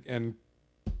and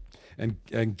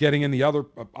getting in the other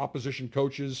opposition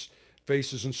coaches'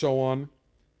 faces and so on.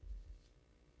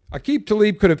 Aqib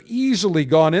Talib could have easily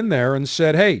gone in there and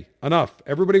said, hey, enough.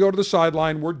 Everybody go to the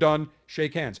sideline. We're done.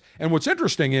 Shake hands. And what's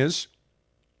interesting is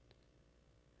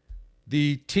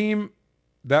the team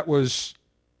that was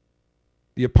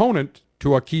the opponent to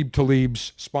Aqib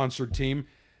Talib's sponsored team,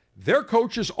 their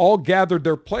coaches all gathered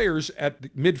their players at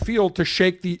midfield to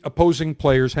shake the opposing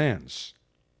players' hands.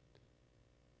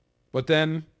 But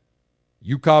then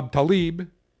Aqib Talib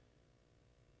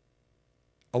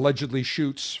allegedly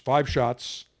shoots 5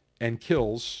 shots and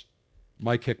kills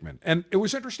Mike Hickman. And it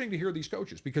was interesting to hear these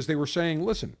coaches because they were saying,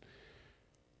 listen,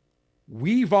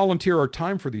 we volunteer our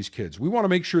time for these kids. We want to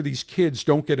make sure these kids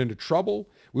don't get into trouble.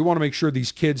 We want to make sure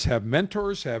these kids have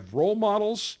mentors, have role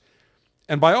models.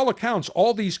 And by all accounts,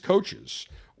 all these coaches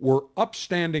were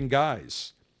upstanding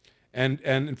guys. And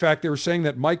in fact, they were saying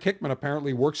that Mike Hickman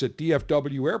apparently works at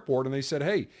DFW Airport, and they said,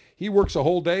 hey, he works a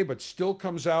whole day but still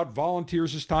comes out,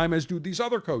 volunteers his time, as do these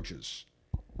other coaches.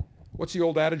 What's the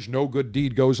old adage? No good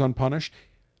deed goes unpunished.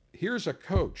 Here's a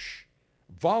coach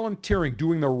volunteering,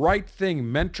 doing the right thing,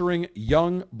 mentoring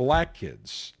young black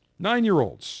kids,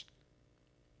 9-year-olds.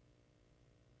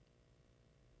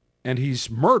 And he's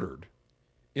murdered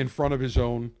in front of his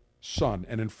own son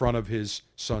and in front of his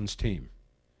son's team.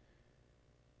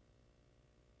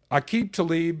 Aqib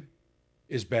Talib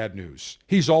is bad news.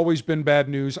 He's always been bad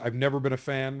news. I've never been a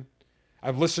fan.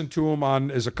 I've listened to him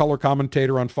as a color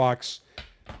commentator on Fox.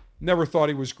 Never thought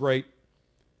he was great.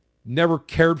 Never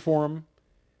cared for him.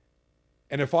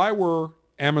 And if I were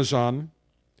Amazon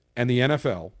and the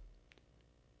NFL,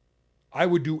 I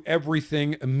would do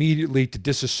everything immediately to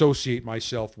disassociate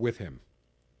myself with him.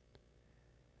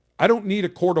 I don't need a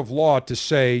court of law to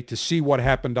see what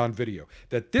happened on video.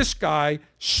 That this guy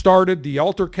started the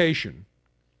altercation,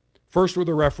 first with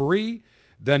a referee,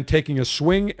 then taking a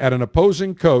swing at an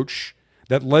opposing coach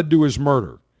that led to his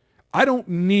murder. I don't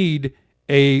need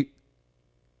a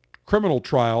criminal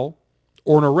trial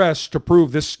or an arrest to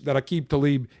prove that Aqib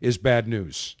Talib is bad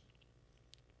news.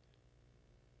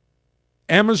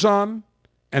 Amazon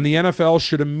and the NFL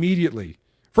should immediately,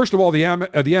 first of all, the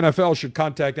NFL should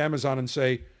contact Amazon and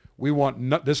say, we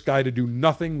want this guy to do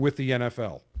nothing with the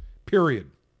NFL,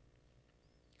 period.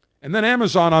 And then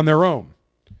Amazon on their own,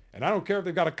 and I don't care if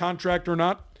they've got a contract or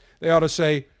not, they ought to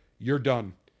say, you're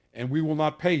done, and we will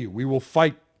not pay you. We will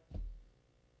fight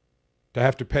to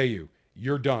have to pay you.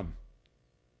 You're done.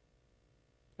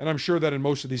 And I'm sure that in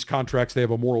most of these contracts they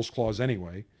have a morals clause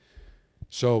anyway,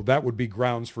 so that would be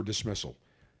grounds for dismissal.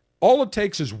 All it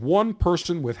takes is one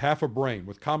person with half a brain,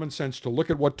 with common sense, to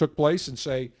look at what took place and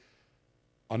say,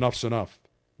 enough's enough.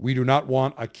 We do not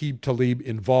want Aqib Talib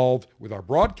involved with our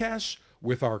broadcasts,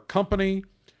 with our company,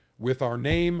 with our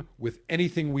name, with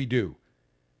anything we do.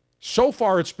 So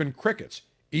far, it's been crickets.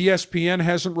 ESPN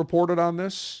hasn't reported on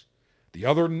this. The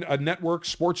other networks,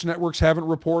 sports networks, haven't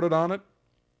reported on it.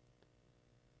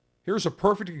 Here's a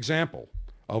perfect example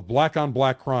of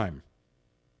black-on-black crime.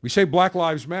 We say Black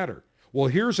Lives Matter. Well,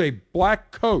 here's a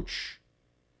black coach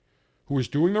who is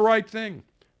doing the right thing,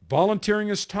 volunteering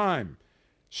his time,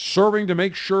 serving to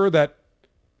make sure that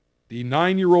the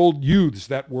 9-year-old youths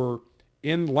that were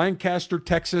in Lancaster,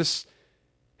 Texas,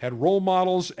 had role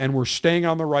models and were staying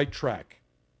on the right track.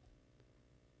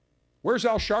 Where's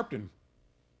Al Sharpton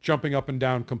jumping up and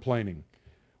down complaining?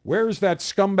 Where's that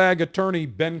scumbag attorney,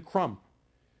 Ben Crump?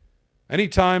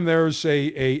 Anytime there's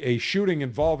a shooting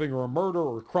involving or a murder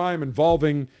or a crime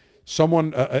involving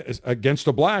someone against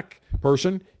a black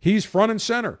person, he's front and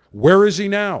center. Where is he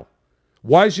now?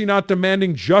 Why is he not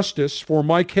demanding justice for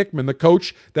Mike Hickman, the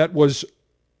coach that was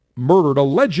murdered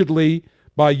allegedly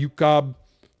by Aqib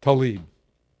Talib?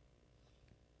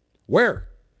 Where?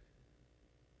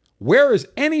 Where is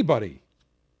anybody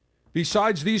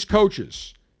besides these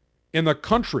coaches in the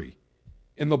country,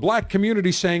 in the black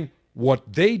community, saying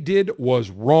what they did was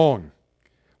wrong?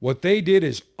 What they did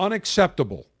is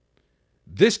unacceptable.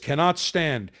 This cannot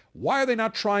stand. Why are they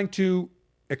not trying to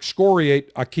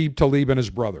excoriate Aqib Talib and his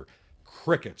brother?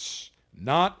 Crickets.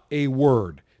 Not a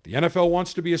word. The NFL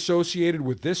wants to be associated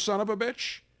with this son of a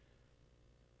bitch.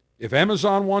 If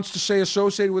Amazon wants to stay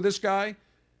associated with this guy,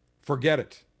 forget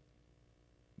it.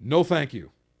 No thank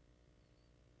you.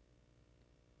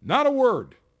 Not a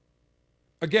word.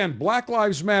 Again, Black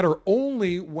Lives Matter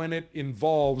only when it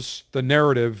involves the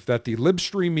narrative that the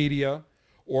libstream media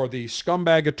or the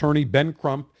scumbag attorney Ben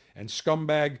Crump and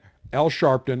scumbag Al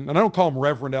Sharpton, and I don't call him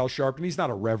Reverend Al Sharpton. He's not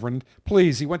a reverend.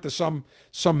 Please, he went to some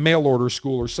mail order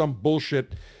school or some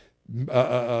bullshit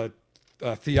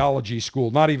theology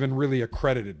school, not even really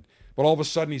accredited. But all of a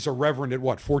sudden he's a reverend at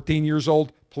what, 14 years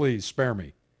old? Please, spare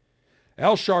me.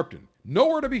 Al Sharpton,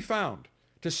 nowhere to be found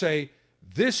to say,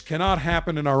 this cannot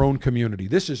happen in our own community.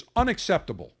 This is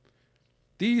unacceptable.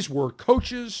 These were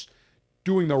coaches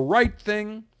doing the right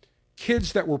thing,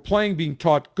 kids that were playing, being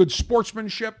taught good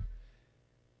sportsmanship,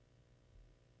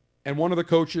 and one of the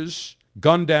coaches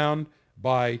gunned down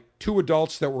by two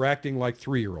adults that were acting like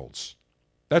 3-year-olds.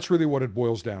 That's really what it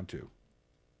boils down to.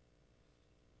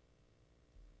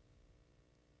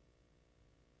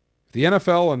 If the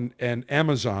NFL and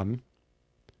Amazon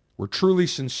were truly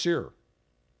sincere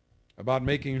about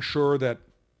making sure that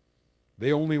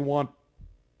they only want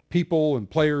people and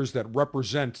players that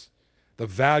represent the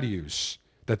values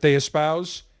that they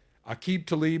espouse, Aqib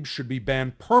Talib should be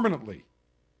banned permanently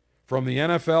from the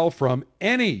NFL, from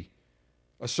any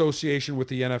association with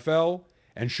the NFL,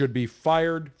 and should be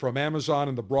fired from Amazon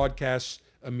and the broadcasts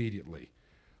immediately.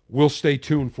 We'll stay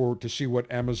tuned to see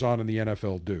what Amazon and the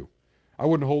NFL do. I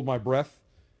wouldn't hold my breath,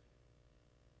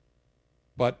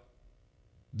 but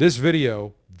this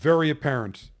video, very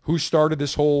apparent who started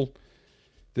this whole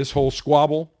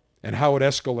squabble and how it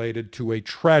escalated to a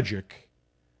tragic,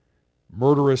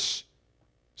 murderous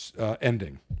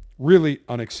ending. Really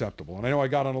unacceptable. And I know I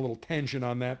got on a little tangent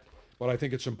on that, but I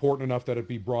think it's important enough that it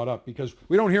be brought up because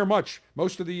we don't hear much.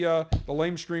 Most of the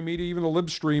lamestream media, even the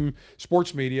libstream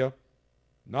sports media,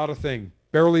 not a thing.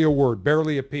 Barely a word,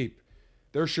 barely a peep.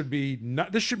 This should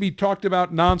be talked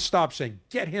about nonstop, saying,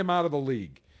 get him out of the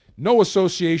league. No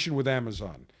association with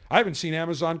Amazon. I haven't seen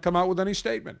Amazon come out with any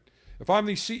statement. If I'm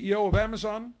the CEO of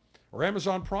Amazon or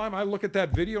Amazon Prime, I look at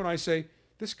that video and I say,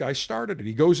 this guy started it.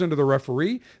 He goes into the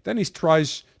referee, then he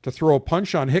tries to throw a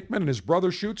punch on Hickman and his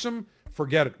brother shoots him.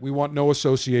 Forget it. We want no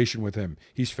association with him.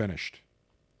 He's finished.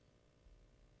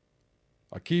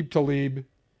 Aqib Talib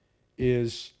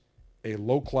is a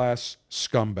low-class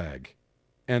scumbag.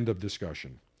 End of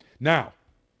discussion. Now,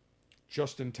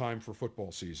 just in time for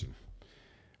football season.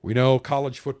 We know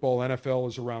college football, NFL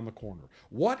is around the corner.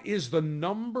 What is the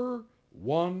number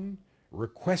one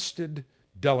requested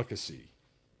delicacy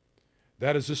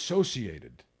that is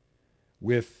associated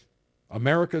with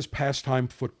America's pastime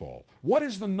football? What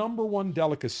is the number one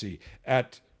delicacy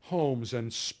at homes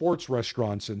and sports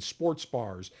restaurants and sports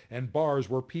bars and bars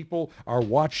where people are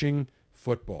watching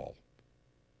football?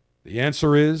 The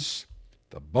answer is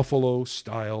the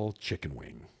Buffalo-style chicken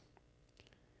wing.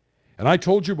 And I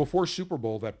told you before Super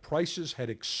Bowl that prices had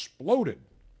exploded.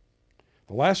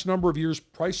 The last number of years,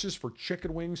 prices for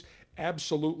chicken wings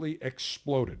absolutely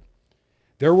exploded.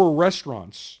 There were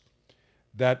restaurants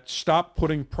that stopped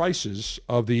putting prices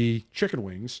of the chicken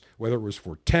wings, whether it was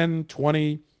for 10,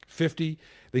 20, 50.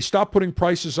 They stopped putting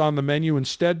prices on the menu.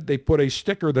 Instead, they put a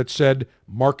sticker that said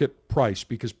market price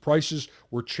because prices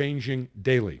were changing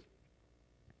daily.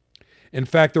 In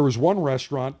fact, there was one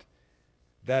restaurant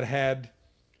that had,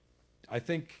 I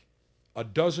think, a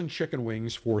dozen chicken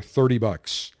wings for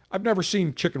 $30. I've never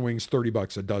seen chicken wings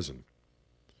 $30 a dozen.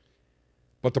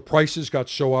 But the prices got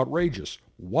so outrageous.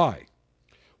 Why?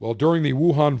 Well, during the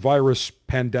Wuhan virus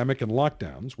pandemic and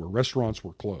lockdowns, where restaurants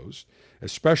were closed,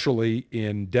 especially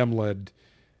in Dem-led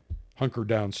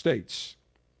hunker-down states,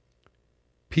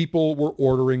 people were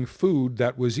ordering food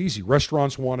that was easy.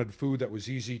 Restaurants wanted food that was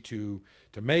easy to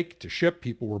make, to ship.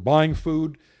 People were buying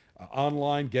food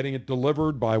online, getting it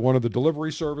delivered by one of the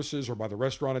delivery services or by the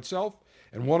restaurant itself.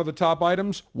 And one of the top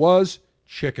items was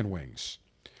chicken wings.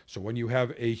 So when you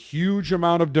have a huge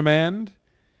amount of demand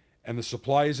and the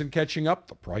supply isn't catching up,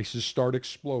 the prices start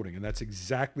exploding. And that's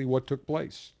exactly what took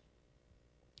place.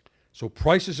 So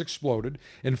prices exploded.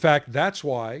 In fact, that's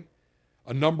why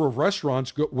a number of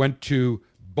restaurants went to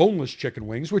boneless chicken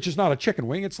wings, which is not a chicken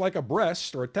wing. It's like a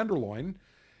breast or a tenderloin.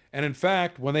 And in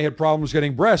fact, when they had problems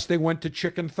getting breast, they went to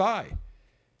chicken thigh.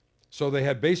 So they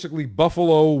had basically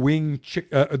buffalo wing,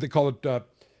 they call it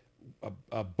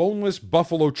boneless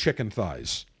buffalo chicken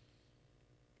thighs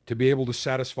to be able to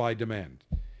satisfy demand.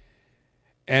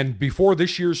 And before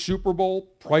this year's Super Bowl,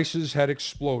 prices had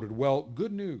exploded. Well,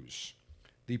 good news.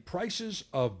 The prices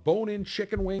of bone-in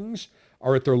chicken wings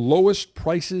are at their lowest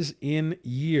prices in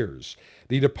years.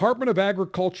 The Department of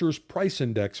Agriculture's price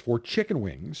index for chicken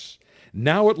wings,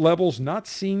 now at levels not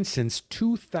seen since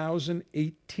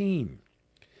 2018.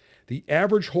 The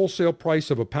average wholesale price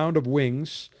of a pound of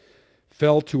wings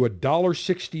fell to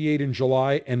 $1.68 in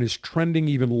July and is trending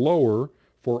even lower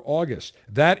for August.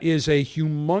 That is a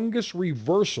humongous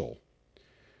reversal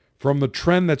from the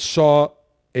trend that saw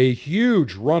a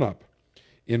huge run-up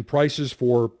in prices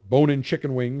for bone-in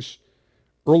chicken wings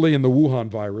early in the Wuhan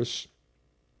virus,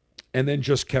 and then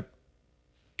just kept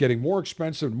getting more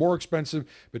expensive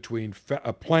between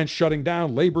plants shutting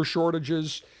down, labor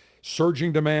shortages,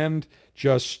 surging demand,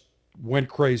 just went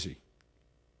crazy.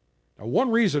 Now,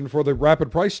 one reason for the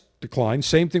rapid price decline,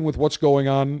 same thing with what's going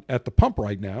on at the pump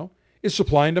right now, is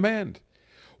supply and demand.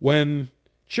 When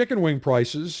chicken wing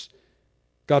prices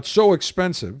got so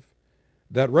expensive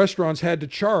that restaurants had to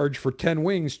charge for 10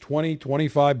 wings $20,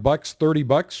 $25,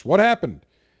 $30, what happened?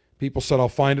 People said, I'll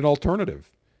find an alternative.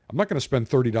 I'm not going to spend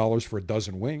 $30 for a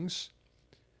dozen wings.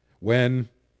 When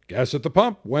gas at the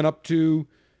pump went up to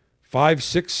 $5,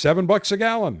 $6, $7 a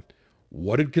gallon,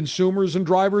 what did consumers and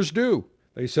drivers do?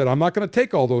 They said, I'm not going to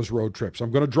take all those road trips.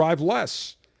 I'm going to drive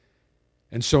less.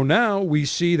 And so now we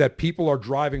see that people are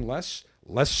driving less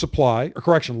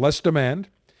demand,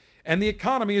 and the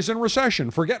economy is in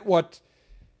recession. Forget what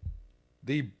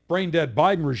the brain-dead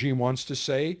Biden regime wants to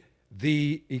say.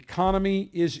 The economy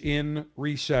is in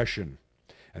recession.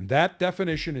 And that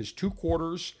definition is 2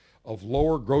 quarters of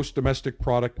lower gross domestic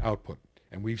product output.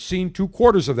 And we've seen 2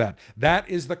 quarters of that. That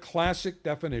is the classic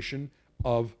definition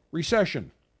of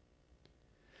recession.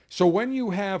 So when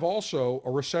you have also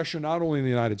a recession not only in the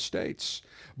United States,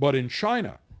 but in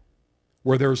China,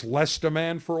 where there's less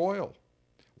demand for oil,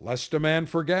 less demand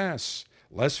for gas,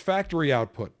 less factory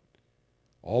output,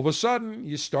 all of a sudden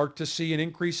you start to see an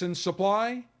increase in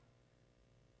supply,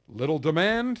 little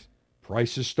demand,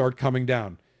 prices start coming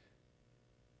down.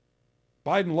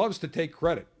 Biden loves to take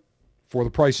credit for the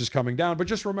prices coming down, but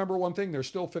just remember one thing, they're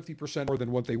still 50% more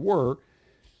than what they were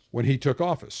when he took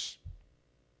office.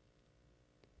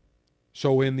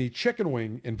 So in the chicken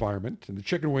wing environment, in the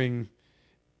chicken wing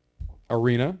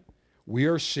arena, we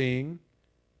are seeing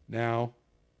now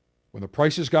when the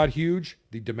prices got huge,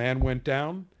 the demand went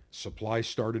down, supply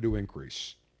started to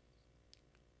increase.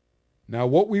 Now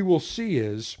what we will see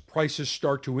is prices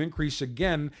start to increase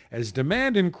again as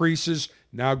demand increases,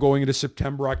 now going into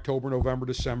September, October, November,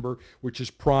 December, which is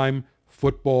prime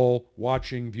football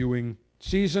watching, viewing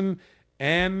season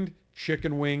and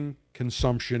chicken wing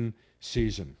consumption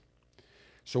season.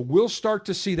 So we'll start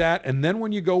to see that. And then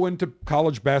when you go into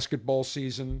college basketball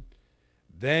season,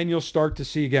 then you'll start to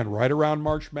see again, right around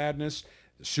March Madness,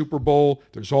 the Super Bowl,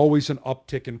 there's always an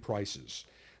uptick in prices.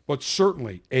 But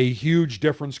certainly a huge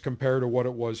difference compared to what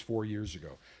it was 4 years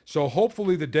ago. So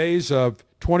hopefully the days of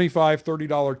 $25,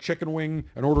 $30 chicken wing,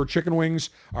 an order of chicken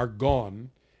wings are gone.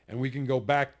 And we can go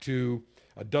back to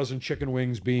a dozen chicken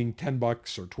wings being $10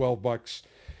 or $12.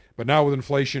 But now with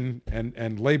inflation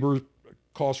and labor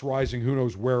costs rising, who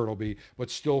knows where it'll be,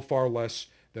 but still far less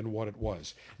than what it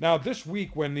was. Now this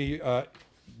week when the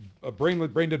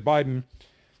brain-dead Biden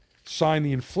signed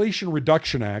the Inflation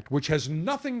Reduction Act, which has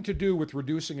nothing to do with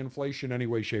reducing inflation in any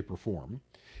way, shape, or form.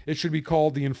 It should be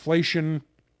called the Inflation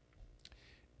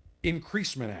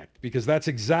Increasement Act, because that's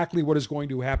exactly what is going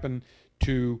to happen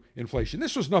to inflation.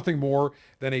 This was nothing more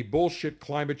than a bullshit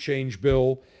climate change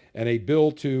bill and a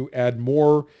bill to add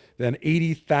more than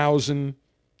 80,000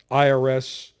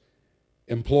 IRS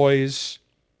employees,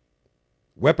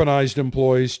 weaponized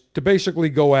employees, to basically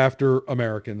go after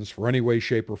Americans for any way,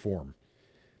 shape, or form.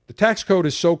 The tax code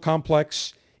is so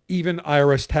complex, even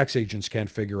IRS tax agents can't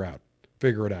figure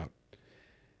it out.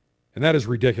 And that is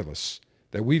ridiculous,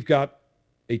 that we've got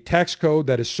a tax code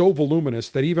that is so voluminous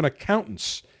that even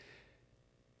accountants,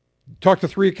 talk to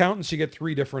 3 accountants, you get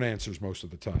 3 different answers most of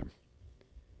the time.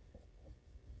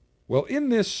 Well, in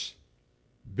this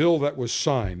bill that was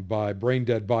signed by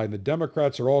brain-dead Biden, the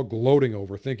Democrats are all gloating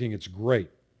over, thinking it's great.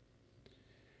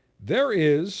 There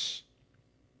is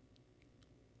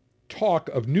talk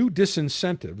of new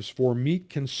disincentives for meat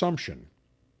consumption.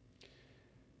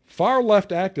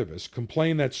 Far-left activists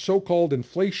complain that the so-called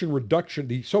Inflation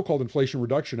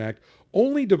Reduction Act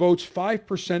only devotes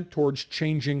 5% towards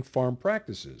changing farm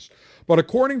practices. But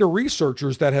according to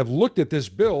researchers that have looked at this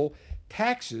bill,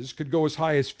 taxes could go as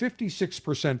high as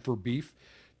 56% for beef,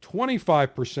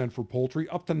 25% for poultry,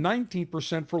 up to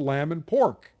 19% for lamb and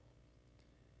pork.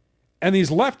 And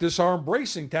these leftists are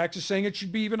embracing taxes, saying it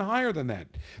should be even higher than that,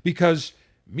 because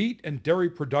meat and dairy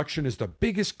production is the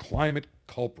biggest climate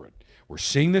culprit. We're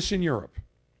seeing this in Europe.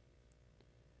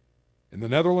 In the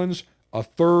Netherlands,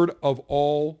 1/3 of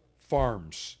all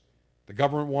farms the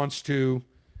government wants to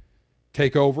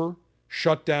take over,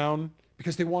 shut down,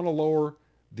 because they want to lower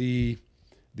the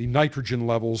nitrogen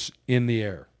levels in the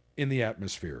air, in the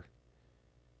atmosphere.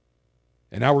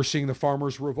 And now we're seeing the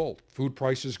farmers revolt. Food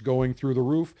prices going through the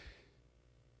roof.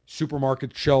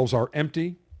 Supermarket shelves are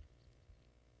empty.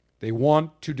 They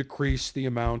want to decrease the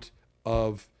amount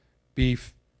of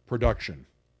beef production.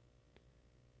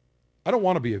 I don't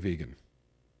want to be a vegan.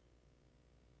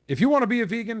 If you want to be a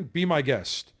vegan, be my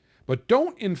guest. But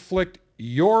don't inflict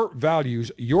your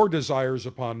values, your desires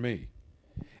upon me.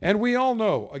 And we all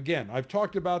know, again, I've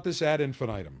talked about this ad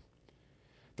infinitum.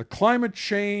 The climate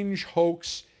change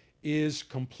hoax is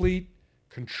complete,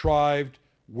 contrived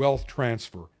wealth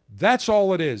transfer. That's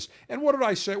all it is. And what did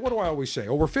I say? What do I always say?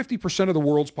 Over 50% of the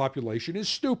world's population is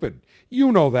stupid.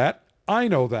 You know that. I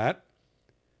know that.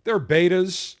 They're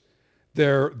betas.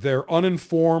 They're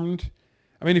uninformed.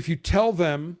 I mean, if you tell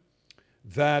them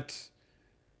that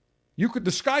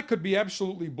the sky could be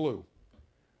absolutely blue,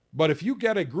 but if you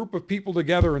get a group of people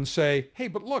together and say, hey,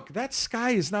 but look, that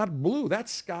sky is not blue. That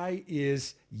sky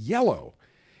is yellow.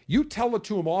 You tell it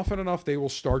to them often enough, they will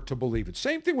start to believe it.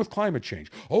 Same thing with climate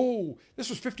change. Oh, this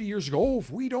was 50 years ago. Oh,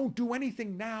 if we don't do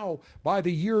anything now, by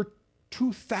the year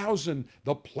 2000,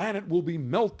 the planet will be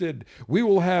melted. We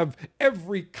will have,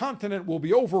 every continent will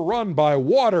be overrun by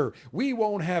water. We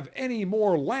won't have any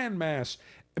more landmass.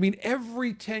 I mean,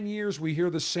 every 10 years we hear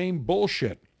the same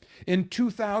bullshit. In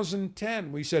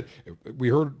 2010, we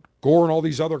heard Gore and all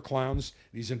these other clowns,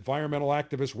 these environmental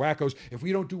activists, wackos, if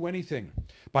we don't do anything,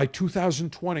 by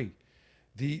 2020,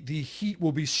 the heat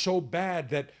will be so bad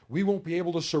that we won't be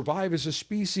able to survive as a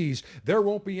species. There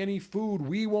won't be any food.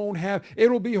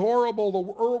 It'll be horrible. The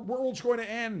world's going to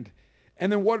end.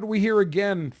 And then what did we hear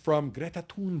again from Greta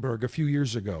Thunberg a few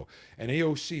years ago? And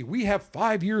AOC, we have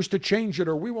 5 years to change it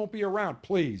or we won't be around.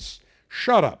 Please,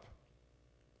 shut up.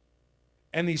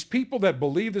 And these people that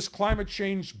believe this climate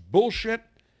change bullshit,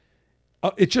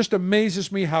 it just amazes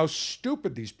me how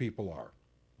stupid these people are.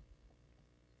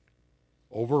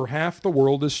 Over half the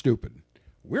world is stupid.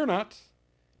 We're not,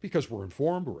 because we're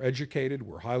informed, we're educated,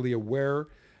 we're highly aware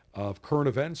of current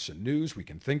events and news. We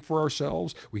can think for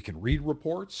ourselves. We can read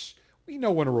reports. We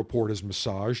know when a report is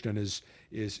massaged and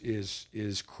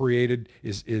is created,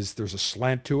 there's a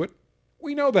slant to it.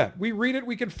 We know that. We read it,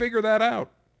 we can figure that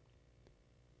out.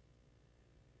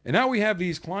 And now we have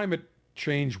these climate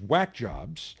change whack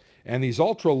jobs and these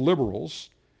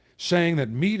ultra-liberals saying that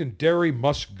meat and dairy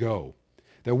must go,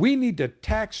 that we need to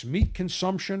tax meat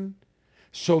consumption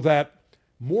so that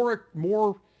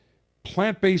more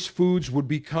plant-based foods would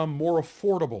become more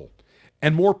affordable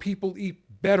and more people eat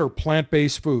better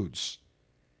plant-based foods.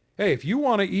 Hey, if you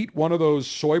want to eat one of those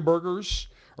soy burgers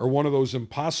or one of those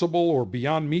Impossible or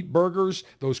Beyond Meat burgers,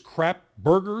 those crap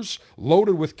burgers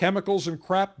loaded with chemicals and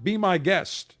crap, be my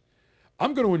guest.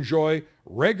 I'm going to enjoy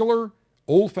regular,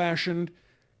 old-fashioned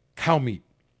cow meat.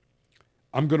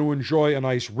 I'm going to enjoy a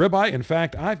nice ribeye. In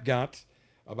fact, I've got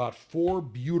about 4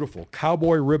 beautiful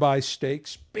cowboy ribeye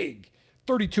steaks, big,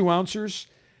 32 ounces,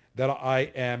 that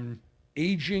I am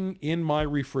aging in my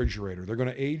refrigerator. They're going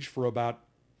to age for about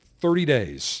 30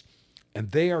 days, and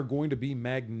they are going to be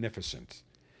magnificent.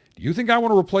 Do you think I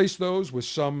want to replace those with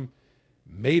some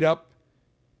made-up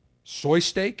soy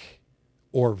steak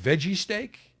or veggie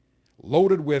steak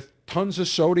loaded with tons of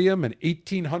sodium and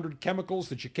 1,800 chemicals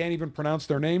that you can't even pronounce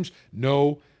their names?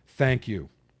 No, thank you.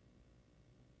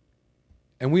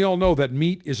 And we all know that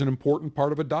meat is an important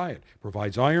part of a diet. It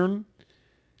provides iron.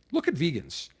 Look at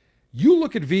vegans. You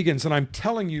look at vegans, and I'm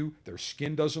telling you, their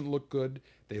skin doesn't look good.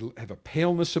 They have a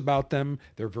paleness about them.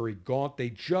 They're very gaunt. They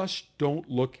just don't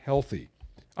look healthy.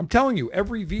 I'm telling you,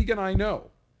 every vegan I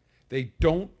know, they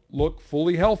don't look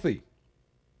fully healthy.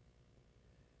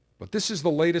 But this is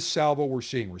the latest salvo we're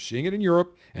seeing. We're seeing it in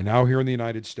Europe and now here in the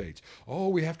United States. Oh,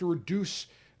 we have to reduce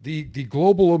the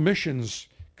global emissions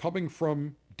coming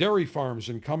from dairy farms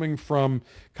and coming from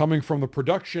the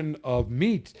production of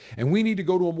meat. And we need to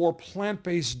go to a more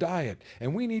plant-based diet.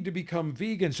 And we need to become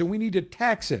vegans. And we need to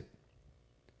tax it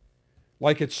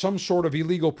like it's some sort of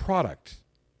illegal product.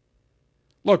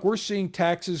 Look, we're seeing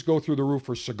taxes go through the roof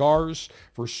for cigars,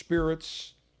 for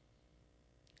spirits.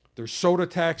 There's soda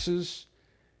taxes.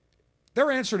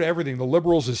 Their answer to everything, the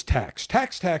liberals, is tax.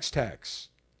 Tax, tax, tax.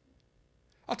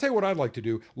 I'll tell you what I'd like to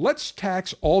do. Let's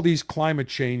tax all these climate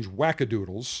change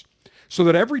wackadoodles so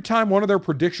that every time one of their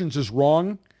predictions is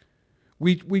wrong,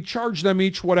 we charge them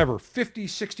each, 50,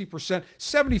 60%,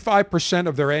 75%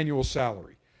 of their annual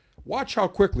salary. Watch how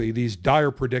quickly these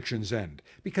dire predictions end,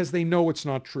 because they know it's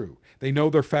not true. They know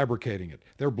they're fabricating it.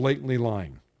 They're blatantly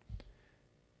lying.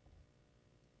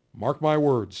 Mark my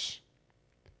words.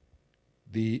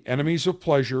 The enemies of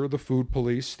pleasure, the food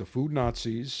police, the food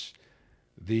Nazis,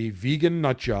 the vegan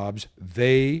nut jobs,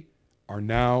 they are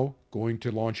now going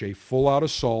to launch a full-out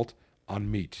assault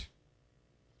on meat.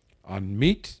 on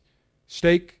meat,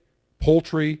 steak,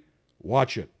 poultry.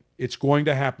 Watch it. It's going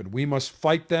to happen. We must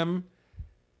fight them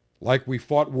like we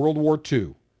fought World War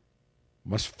II.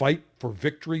 Must fight for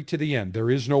victory to the end. There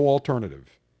is no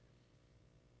alternative.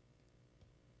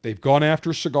 They've gone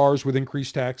after cigars with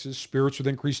increased taxes, spirits with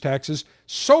increased taxes,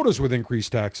 sodas with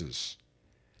increased taxes.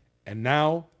 And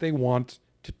now they want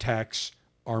to tax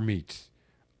our meat,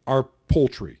 our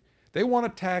poultry. They want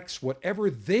to tax whatever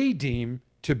they deem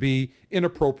to be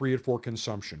inappropriate for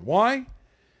consumption. Why?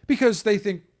 Because they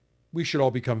think we should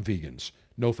all become vegans.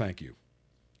 No, thank you.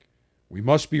 We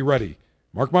must be ready.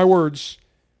 Mark my words,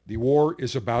 the war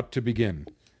is about to begin.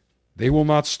 They will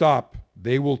not stop.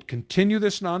 They will continue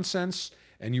this nonsense,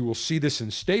 and you will see this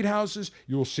in state houses.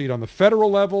 You will see it on the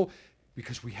federal level,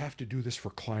 because we have to do this for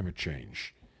climate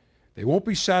change. They won't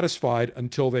be satisfied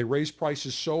until they raise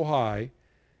prices so high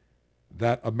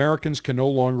that Americans can no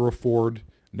longer afford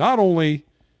not only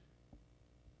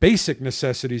basic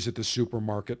necessities at the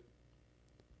supermarket,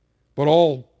 but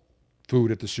all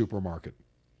food at the supermarket.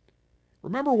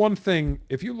 Remember one thing,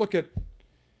 if you look at,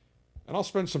 and I'll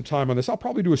spend some time on this, I'll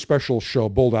probably do a special show,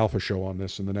 Bold Alpha show on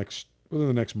this within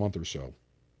the next month or so.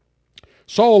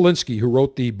 Saul Alinsky, who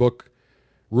wrote the book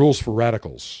Rules for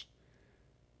Radicals,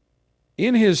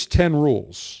 in his 10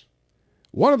 rules,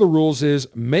 one of the rules is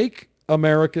make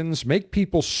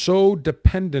people so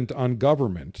dependent on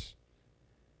government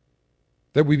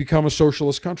that we become a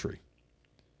socialist country.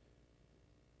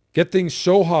 Get things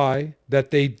so high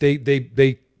that they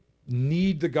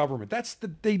need the government.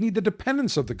 They need the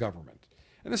dependence of the government.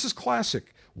 And this is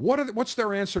classic. What's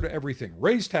their answer to everything?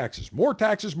 Raise taxes, more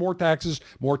taxes, more taxes,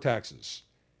 more taxes.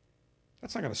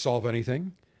 That's not going to solve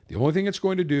anything. The only thing it's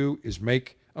going to do is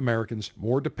make Americans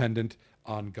more dependent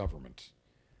on government.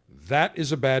 That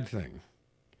is a bad thing.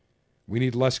 We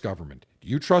need less government. Do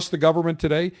you trust the government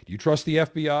today? Do you trust the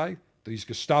FBI, these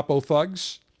Gestapo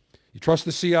thugs? You trust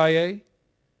the CIA?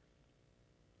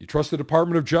 You trust the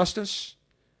Department of Justice?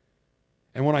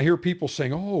 And when I hear people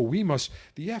saying, the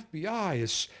FBI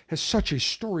has such a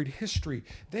storied history.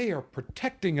 They are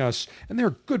protecting us, and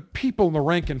they're good people in the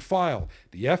rank and file.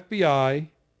 The FBI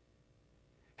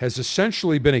has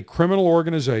essentially been a criminal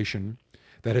organization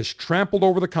that has trampled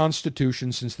over the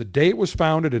Constitution since the day it was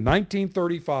founded in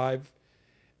 1935,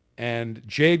 and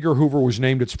J. Edgar Hoover was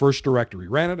named its first director. He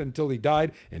ran it until he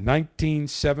died in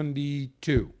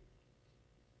 1972.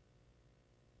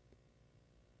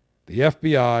 The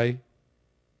FBI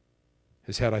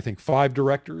has had, I think, 5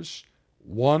 directors,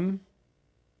 one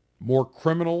more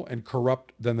criminal and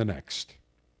corrupt than the next.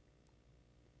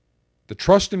 The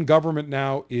trust in government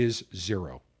now is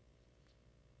zero.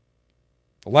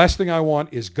 The last thing I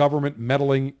want is government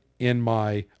meddling on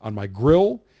my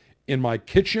grill, in my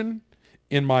kitchen,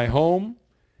 in my home,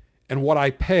 and what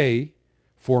I pay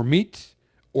for meat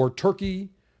or turkey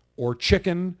or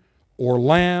chicken or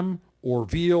lamb or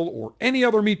veal or any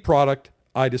other meat product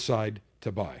I decide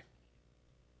to buy.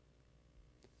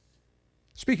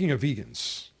 Speaking of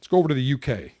vegans, let's go over to the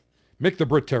UK, Mick the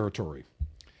Brit territory.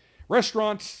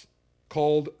 Restaurant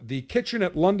called The Kitchen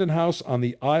at London House on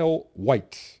the Isle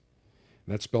White.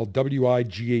 That's spelled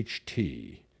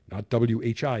W-I-G-H-T, not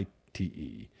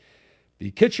W-H-I-T-E.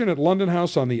 The Kitchen at London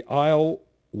House on the Isle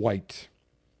White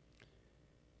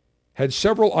had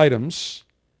several items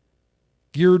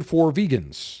geared for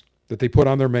vegans that they put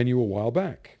on their menu a while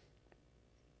back.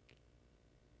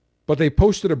 But they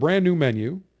posted a brand new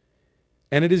menu,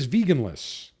 and it is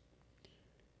veganless.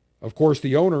 Of course,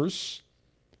 the owners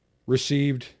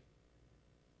received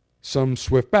some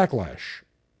swift backlash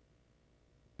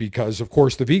because, of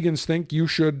course, the vegans think you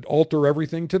should alter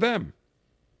everything to them.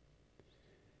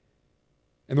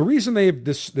 And the reason they have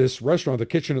this restaurant, The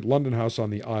Kitchen at London House on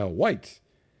the Isle White,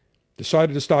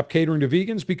 decided to stop catering to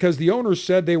vegans because the owners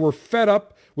said they were fed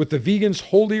up with the vegans'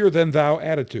 holier-than-thou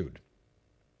attitude.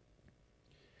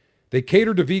 They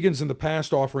catered to vegans in the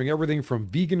past, offering everything from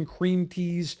vegan cream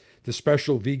teas to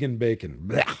special vegan bacon.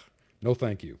 Blah! No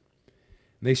thank you.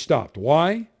 And they stopped.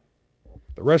 Why?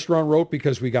 The restaurant wrote,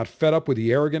 because we got fed up with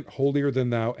the arrogant,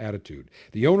 holier-than-thou attitude.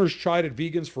 The owners chided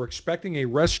vegans for expecting a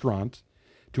restaurant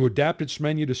to adapt its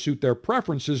menu to suit their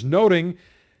preferences, noting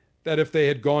that if they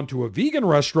had gone to a vegan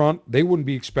restaurant, they wouldn't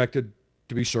be expected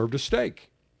to be served a steak.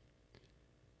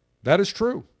 That is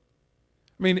true.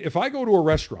 I mean, if I go to a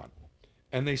restaurant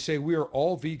and they say we are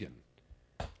all vegan,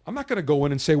 I'm not going to go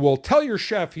in and say, well, tell your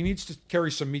chef he needs to carry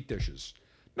some meat dishes.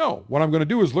 No, what I'm going to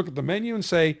do is look at the menu and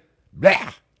say,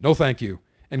 blah, no thank you,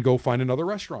 and go find another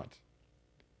restaurant.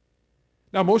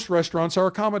 Now, most restaurants are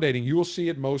accommodating. You will see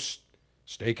at most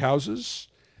steakhouses,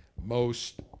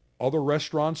 most other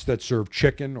restaurants that serve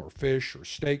chicken or fish or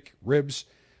steak, ribs,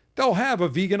 they'll have a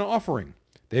vegan offering.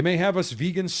 They may have a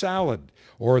vegan salad,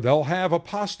 or they'll have a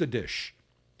pasta dish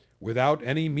without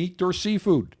any meat or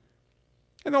seafood.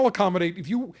 And they'll accommodate.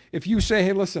 If you say,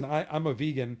 hey, listen, I'm a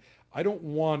vegan, I don't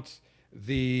want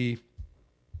the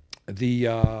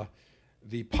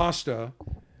pasta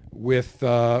with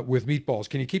meatballs.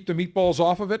 Can you keep the meatballs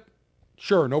off of it?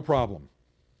 Sure, no problem.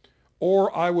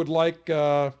 Or I would like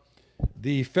the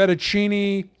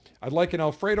fettuccine. I'd like an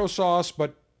Alfredo sauce,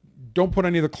 but don't put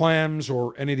any of the clams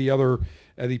or any of the other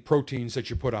the proteins that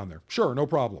you put on there. Sure, no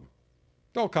problem.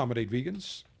 They'll accommodate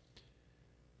vegans.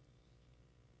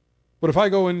 But if I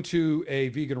go into a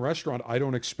vegan restaurant, I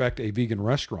don't expect a vegan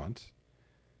restaurant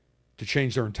to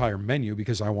change their entire menu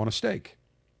because I want a steak.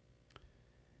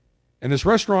 And this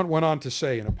restaurant went on to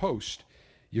say in a post,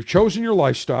 you've chosen your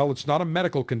lifestyle. It's not a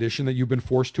medical condition that you've been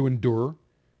forced to endure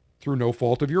through no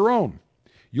fault of your own.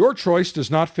 Your choice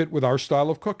does not fit with our style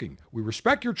of cooking. We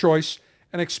respect your choice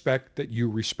and expect that you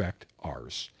respect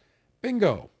ours.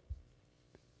 Bingo.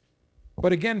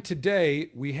 But again, today,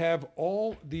 we have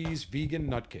all these vegan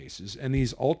nutcases and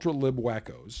these ultra-lib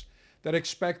wackos that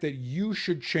expect that you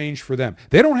should change for them.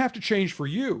 They don't have to change for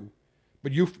you,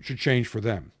 but you should change for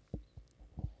them.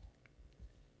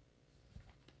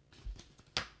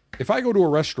 If I go to a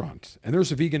restaurant and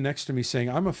there's a vegan next to me saying,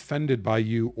 I'm offended by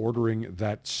you ordering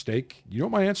that steak, you know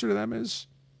what my answer to them is?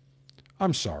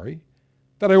 I'm sorry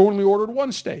that I only ordered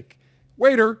one steak.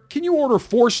 Waiter, can you order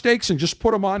 4 steaks and just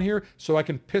put them on here so I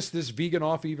can piss this vegan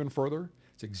off even further?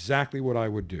 It's exactly what I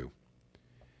would do.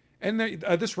 And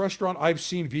this restaurant, I've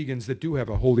seen vegans that do have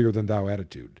a holier-than-thou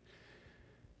attitude.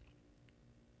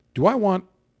 Do I want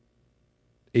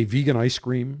a vegan ice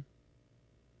cream?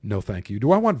 No, thank you.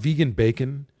 Do I want vegan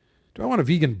bacon? Do I want a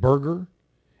vegan burger?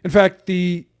 In fact,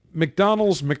 the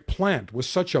McDonald's McPlant was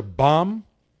such a bomb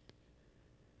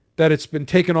that it's been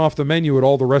taken off the menu at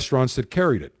all the restaurants that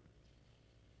carried it.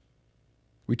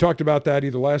 We talked about that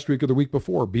either last week or the week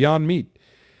before. Beyond Meat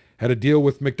had a deal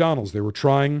with McDonald's. They were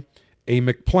trying a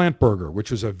McPlant burger,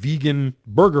 which was a vegan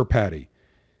burger patty.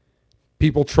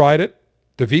 People tried it.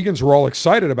 The vegans were all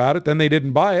excited about it. Then they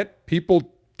didn't buy it.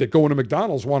 People that go into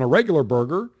McDonald's want a regular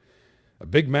burger, a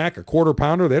Big Mac, a quarter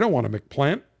pounder. They don't want a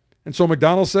McPlant. And so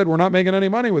McDonald's said, we're not making any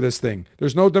money with this thing.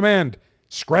 There's no demand.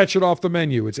 Scratch it off the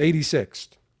menu. It's 86th.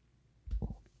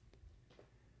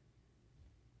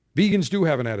 Vegans do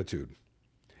have an attitude.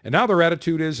 And now their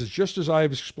attitude is just as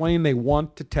I've explained, they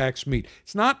want to tax meat.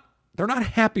 They're not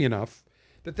happy enough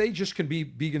that they just can be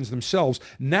vegans themselves.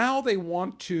 Now they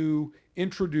want to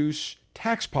introduce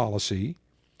tax policy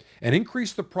and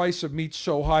increase the price of meat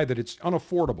so high that it's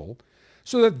unaffordable,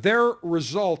 so that their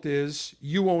result is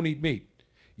you won't eat meat.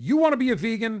 You want to be a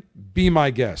vegan? Be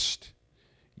my guest.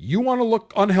 You want to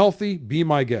look unhealthy? Be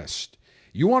my guest.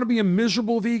 You want to be a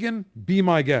miserable vegan? Be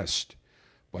my guest.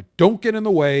 But don't get in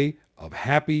the way of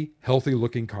happy,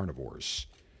 healthy-looking carnivores.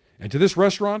 And to this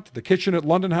restaurant, the kitchen at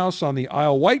London House on the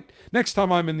Isle White, next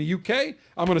time I'm in the UK,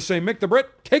 I'm going to say, Mick the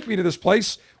Brit, take me to this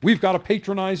place. We've got to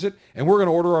patronize it, and we're going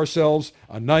to order ourselves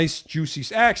a nice,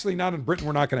 juicy... Actually, not in Britain.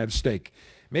 We're not going to have steak.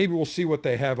 Maybe we'll see what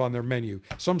they have on their menu.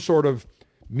 Some sort of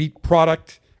meat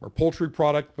product or poultry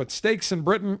product, but steaks in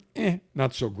Britain,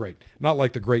 not so great. Not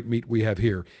like the great meat we have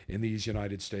here in these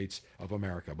United States of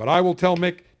America. But I will tell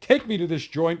Mick, take me to this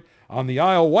joint on the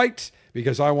Isle White,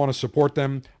 because I want to support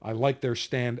them. I like their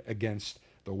stand against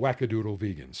the wackadoodle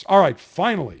vegans. All right,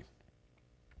 finally.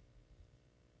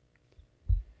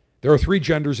 There are 3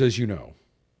 genders, as you know.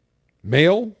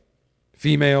 Male,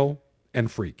 female,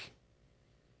 and freak.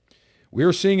 We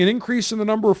are seeing an increase in the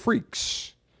number of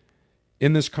freaks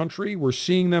in this country. We're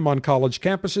seeing them on college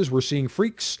campuses. We're seeing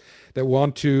freaks that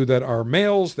are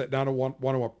males that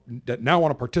now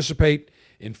want to participate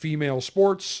in female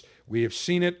sports. We have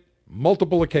seen it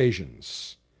multiple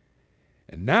occasions.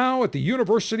 And now at the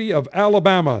University of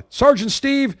Alabama, Sergeant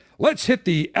Steve, let's hit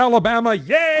the Alabama,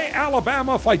 yay,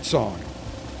 Alabama fight song.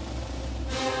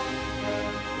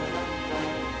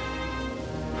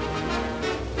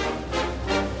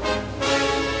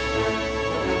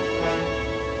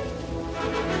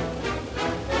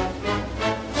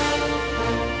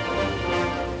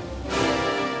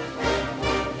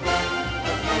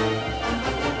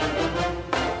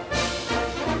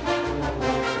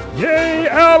 Yay,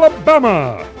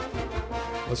 Alabama!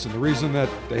 Listen, the reason that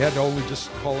they had to only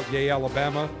just call it Yay,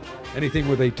 Alabama, anything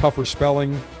with a tougher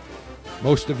spelling,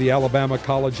 most of the Alabama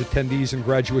college attendees and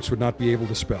graduates would not be able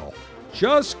to spell.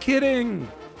 Just kidding!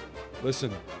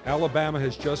 Listen, Alabama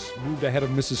has just moved ahead of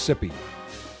Mississippi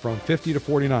from 50 to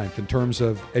 49th in terms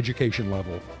of education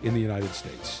level in the United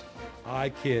States. I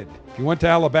kid. If you went to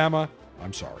Alabama,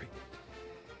 I'm sorry.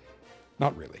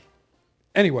 Not really.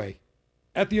 Anyway,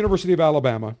 at the University of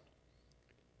Alabama,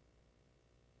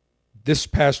 this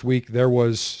past week, there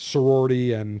was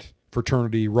sorority and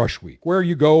fraternity rush week, where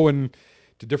you go and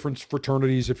to different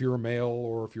fraternities. If you're a male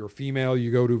or if you're a female,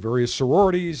 you go to various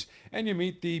sororities and you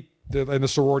meet the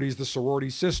sorority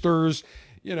sisters.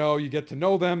 You know, you get to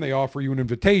know them. They offer you an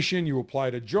invitation. You apply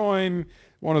to join.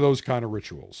 One of those kind of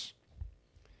rituals.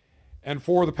 And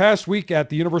for the past week at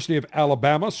the University of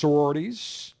Alabama,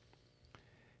 sororities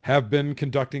have been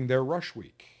conducting their rush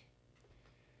week.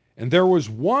 And there was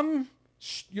one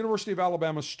University of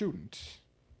Alabama student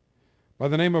by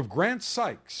the name of Grant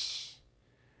Sykes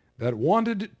that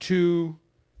wanted to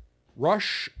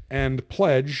rush and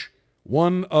pledge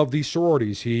one of the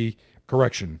sororities. It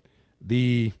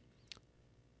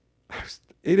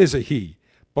is a he.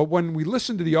 But when we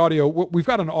listen to the audio, we've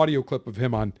got an audio clip of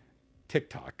him on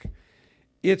TikTok.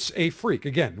 It's a freak.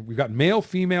 Again, we've got male,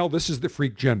 female. This is the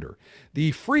freak gender.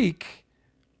 The freak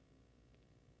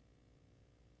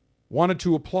wanted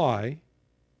to apply,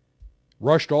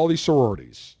 rushed all these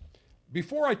sororities.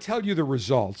 Before I tell you the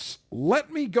results,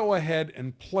 let me go ahead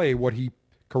and play what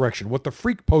the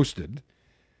freak posted.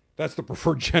 That's the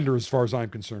preferred gender as far as I'm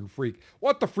concerned, freak.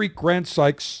 What the freak Grant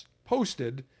Sykes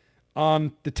posted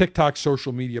on the TikTok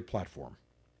social media platform.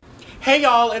 Hey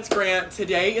y'all, it's Grant.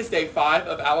 Today is day 5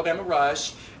 of Alabama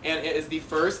Rush, and it is the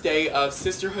first day of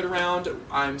Sisterhood Round.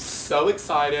 I'm so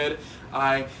excited.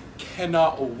 I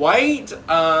cannot wait.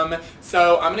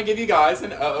 So I'm gonna give you guys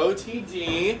an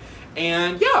OOTD.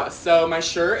 And yeah, so my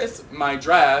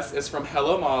dress is from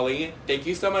Hello Molly. Thank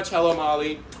you so much, Hello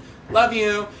Molly. Love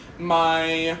you.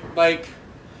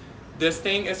 This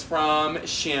thing is from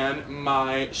Shein.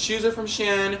 My shoes are from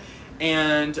Shein.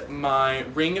 And my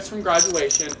ring is from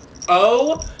graduation.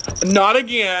 Oh, not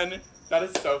again. That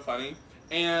is so funny.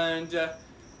 And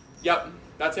yep,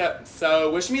 that's it.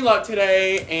 So wish me luck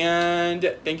today. And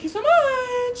thank you so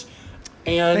much.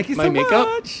 And thank you my so makeup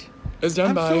much. is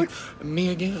done by me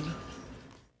again.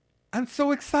 I'm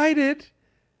so excited.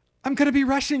 I'm going to be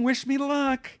rushing. Wish me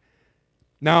luck.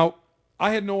 Now,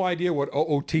 I had no idea what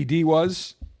OOTD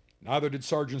was. Neither did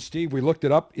Sergeant Steve. We looked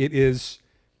it up. It is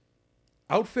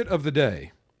outfit of the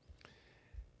day.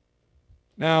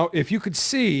 Now, if you could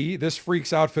see this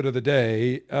freak's outfit of the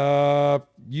day,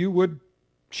 you would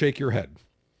shake your head.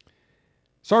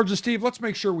 Sergeant Steve, let's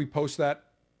make sure we post that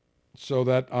so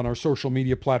that on our social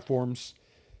media platforms,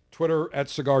 Twitter at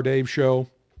Cigar Dave Show,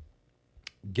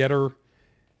 Getter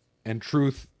and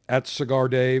Truth at Cigar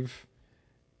Dave,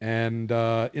 and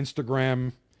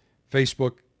Instagram,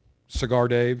 Facebook, Cigar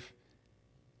Dave,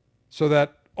 so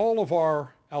that all of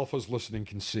our alphas listening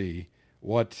can see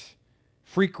what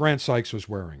freak Grant Sykes was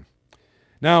wearing.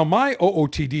 Now, my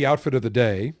OOTD outfit of the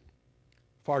day,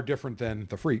 far different than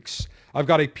the freaks. I've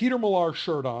got a Peter Millar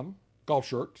shirt on, golf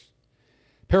shirt,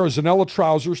 pair of Zanella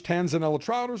trousers, tan Zanella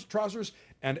trousers,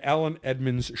 and Alan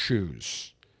Edmonds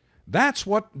shoes. That's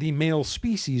what the male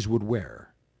species would wear.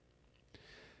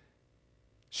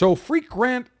 So freak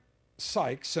Grant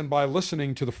Sykes, and by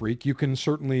listening to the freak, you can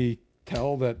certainly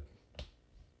tell that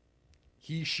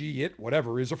he, she, it,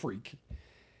 whatever, is a freak,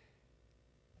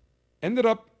 ended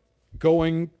up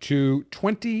going to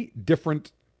 20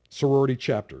 different sorority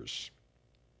chapters.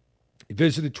 He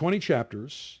visited 20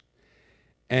 chapters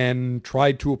and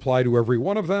tried to apply to every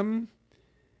one of them.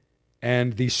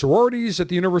 And the sororities at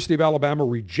the University of Alabama,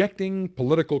 rejecting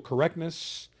political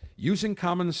correctness, using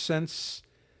common sense,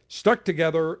 stuck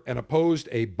together and opposed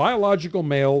a biological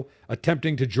male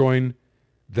attempting to join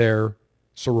their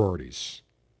sororities.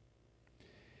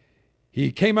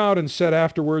 He came out and said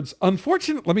afterwards,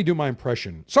 unfortunately, let me do my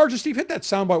impression. Sergeant Steve, hit that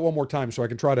soundbite one more time so I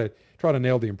can try to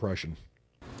nail the impression.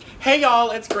 Hey y'all,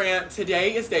 it's Grant.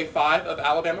 Today is day 5 of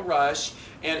Alabama Rush,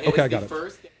 and it is the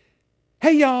first day.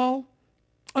 Hey y'all,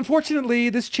 unfortunately,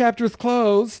 this chapter is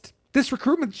closed. This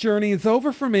recruitment journey is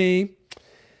over for me.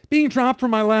 Being dropped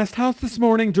from my last house this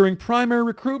morning during primary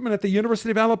recruitment at the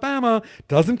University of Alabama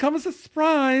doesn't come as a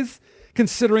surprise,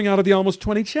 considering out of the almost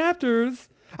 20 chapters,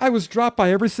 I was dropped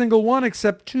by every single one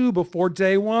except 2 before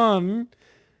day 1.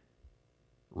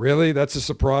 Really? That's a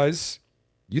surprise?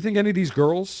 You think any of these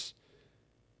girls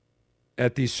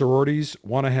at these sororities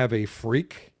want to have a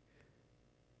freak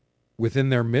within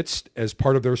their midst as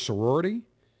part of their sorority?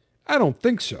 I don't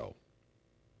think so.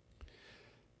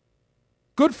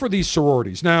 Good for these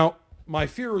sororities. Now, my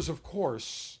fear is, of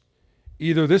course,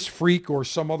 either this freak or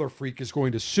some other freak is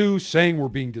going to sue, saying we're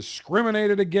being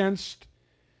discriminated against.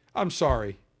 I'm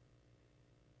sorry.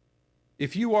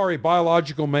 If you are a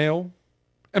biological male,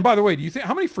 and by the way,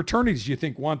 how many fraternities do you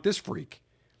think want this freak?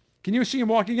 Can you see him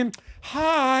walking in?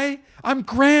 Hi, I'm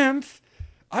Grant.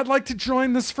 I'd like to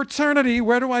join this fraternity.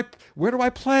 Where do I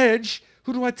pledge?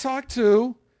 Who do I talk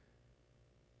to?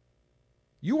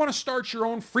 You want to start your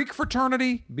own freak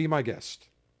fraternity? Be my guest.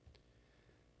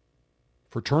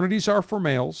 Fraternities are for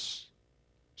males.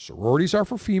 Sororities are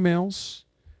for females.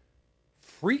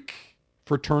 Freak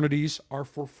fraternities are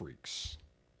for freaks.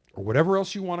 Or whatever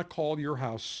else you want to call your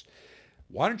house.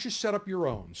 Why don't you set up your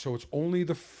own so it's only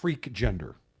the freak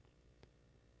gender?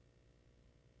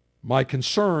 My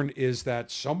concern is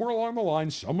that somewhere along the line,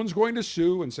 someone's going to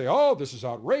sue and say, oh, this is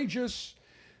outrageous.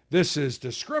 This is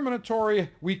discriminatory.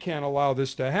 We can't allow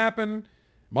this to happen.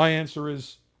 My answer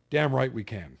is, damn right we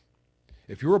can.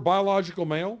 If you're a biological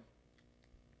male,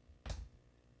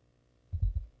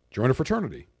 join a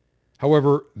fraternity.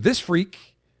 However, this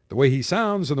freak, the way he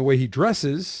sounds and the way he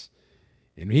dresses,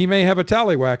 and he may have a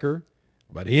tallywhacker,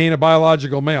 but he ain't a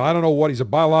biological male. I don't know what he's a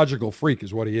biological freak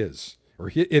is what he is.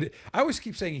 I always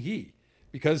keep saying he,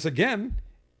 because again,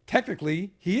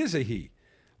 technically he is a he.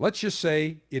 Let's just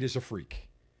say it is a freak.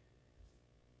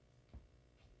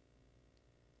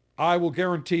 I will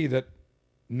guarantee that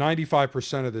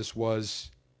 95% of this was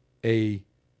a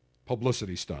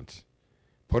publicity stunt.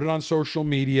 Put it on social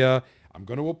media. I'm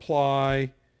going to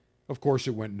apply. Of course,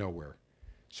 it went nowhere.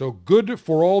 So good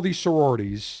for all these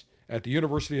sororities at the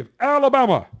University of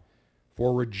Alabama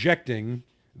for rejecting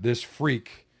this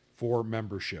freak for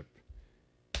membership.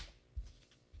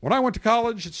 When I went to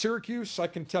college at Syracuse, I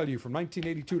can tell you from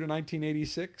 1982 to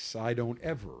 1986, I don't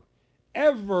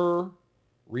ever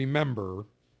remember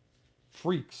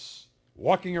freaks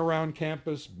walking around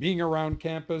campus, being around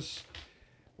campus,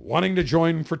 wanting to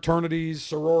join fraternities,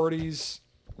 sororities.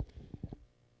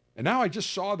 And now I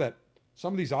just saw that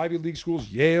some of these Ivy League schools,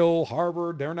 Yale,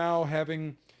 Harvard, they're now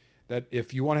having that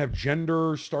if you want to have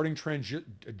gender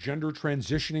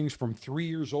transitionings from 3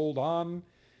 years old on,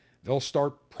 they'll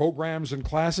start programs and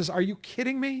classes. Are you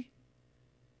kidding me?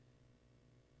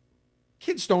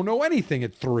 Kids don't know anything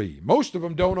at 3. Most of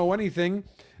them don't know anything.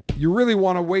 You really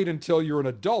want to wait until you're an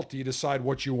adult to decide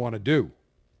what you want to do.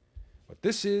 But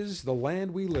this is the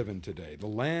land we live in today, the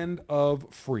land of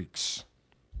freaks.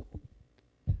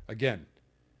 Again,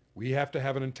 we have to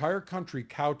have an entire country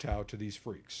kowtow to these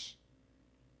freaks.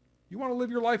 You want to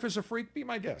live your life as a freak? Be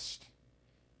my guest.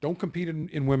 Don't compete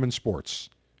in women's sports.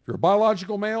 If you're a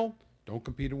biological male, don't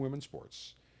compete in women's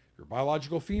sports. If you're a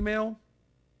biological female,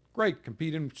 great,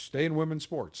 stay in women's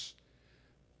sports.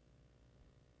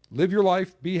 Live your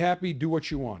life, be happy, do what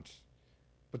you want.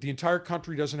 But the entire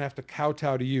country doesn't have to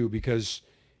kowtow to you because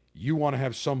you want to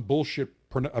have some bullshit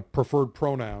preferred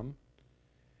pronoun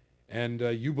and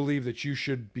you believe that you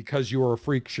should, because you are a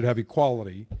freak, should have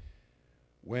equality.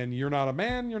 When you're not a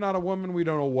man, you're not a woman, we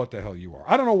don't know what the hell you are.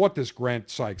 I don't know what this Grant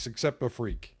Sykes except a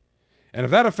freak. And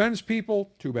if that offends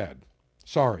people, too bad.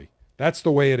 Sorry. That's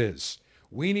the way it is.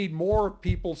 We need more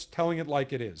people telling it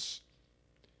like it is.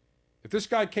 If this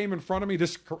guy came in front of me,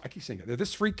 I keep saying it, if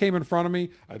this freak came in front of me,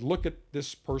 I'd look at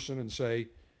this person and say,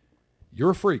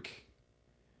 you're a freak.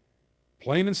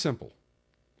 Plain and simple.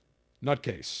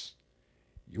 Nutcase.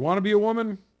 You want to be a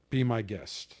woman? Be my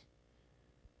guest.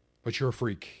 But you're a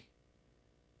freak.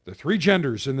 The 3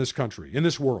 genders in this country, in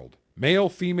this world, male,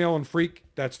 female, and freak,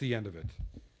 that's the end of it.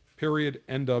 Period.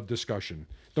 End of discussion.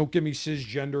 Don't give me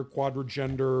cisgender,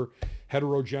 quadrigender,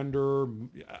 heterogender,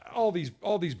 all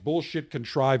these bullshit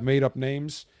contrived made up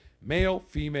names. Male,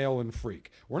 female, and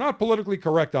freak. We're not politically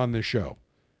correct on this show.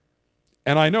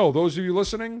 And I know those of you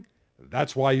listening,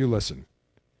 that's why you listen.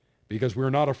 Because we're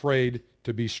not afraid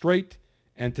to be straight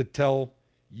and to tell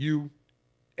you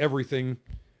everything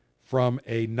from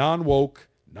a non-woke,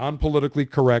 non-politically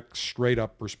correct,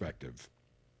 straight-up perspective.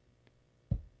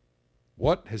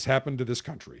 What has happened to this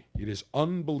country? It is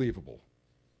unbelievable.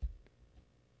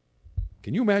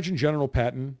 Can you imagine General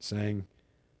Patton saying,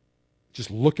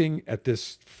 just looking at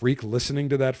this freak, listening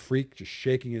to that freak, just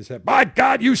shaking his head, by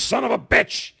God, you son of a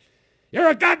bitch! You're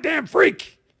a goddamn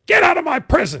freak! Get out of my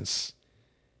presence!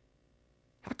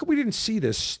 How come we didn't see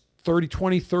this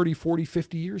 20, 30, 40,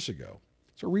 50 years ago?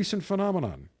 It's a recent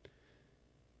phenomenon.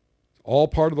 All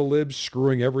part of the libs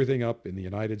screwing everything up in the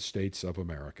United States of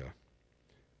America.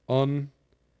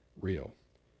 Unreal.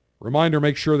 Reminder,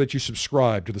 make sure that you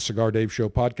subscribe to the Cigar Dave Show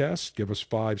podcast. Give us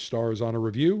 5 stars on a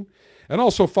review. And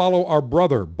also follow our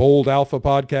brother, Bold Alpha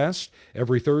Podcast.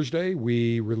 Every Thursday,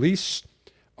 we release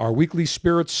our weekly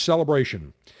Spirits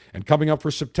celebration. And coming up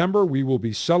for September, we will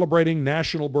be celebrating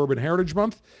National Bourbon Heritage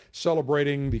Month,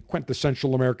 celebrating the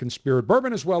quintessential American spirit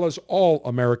bourbon, as well as all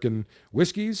American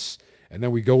whiskeys. And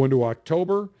then we go into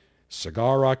October,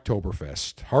 Cigar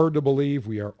Oktoberfest. Hard to believe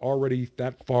we are already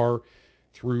that far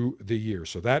through the year.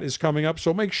 So that is coming up.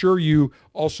 So make sure you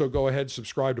also go ahead,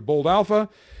 subscribe to Bold Alpha.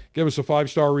 Give us a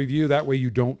 5-star review. That way you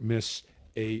don't miss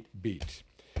a beat.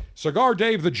 Cigar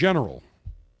Dave the General,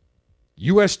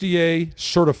 USDA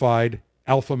certified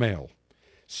alpha male,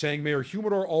 saying, may your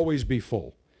humidor always be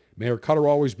full. May your cutter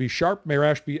always be sharp. May your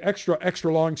ash be extra,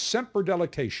 extra long. Semper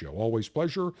delectatio. Always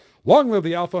pleasure. Long live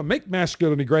the alpha. Make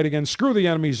masculinity great again. Screw the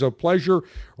enemies of pleasure.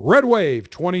 Red Wave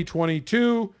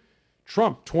 2022.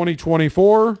 Trump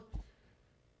 2024.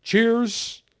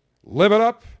 Cheers. Live it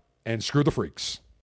up. And screw the freaks.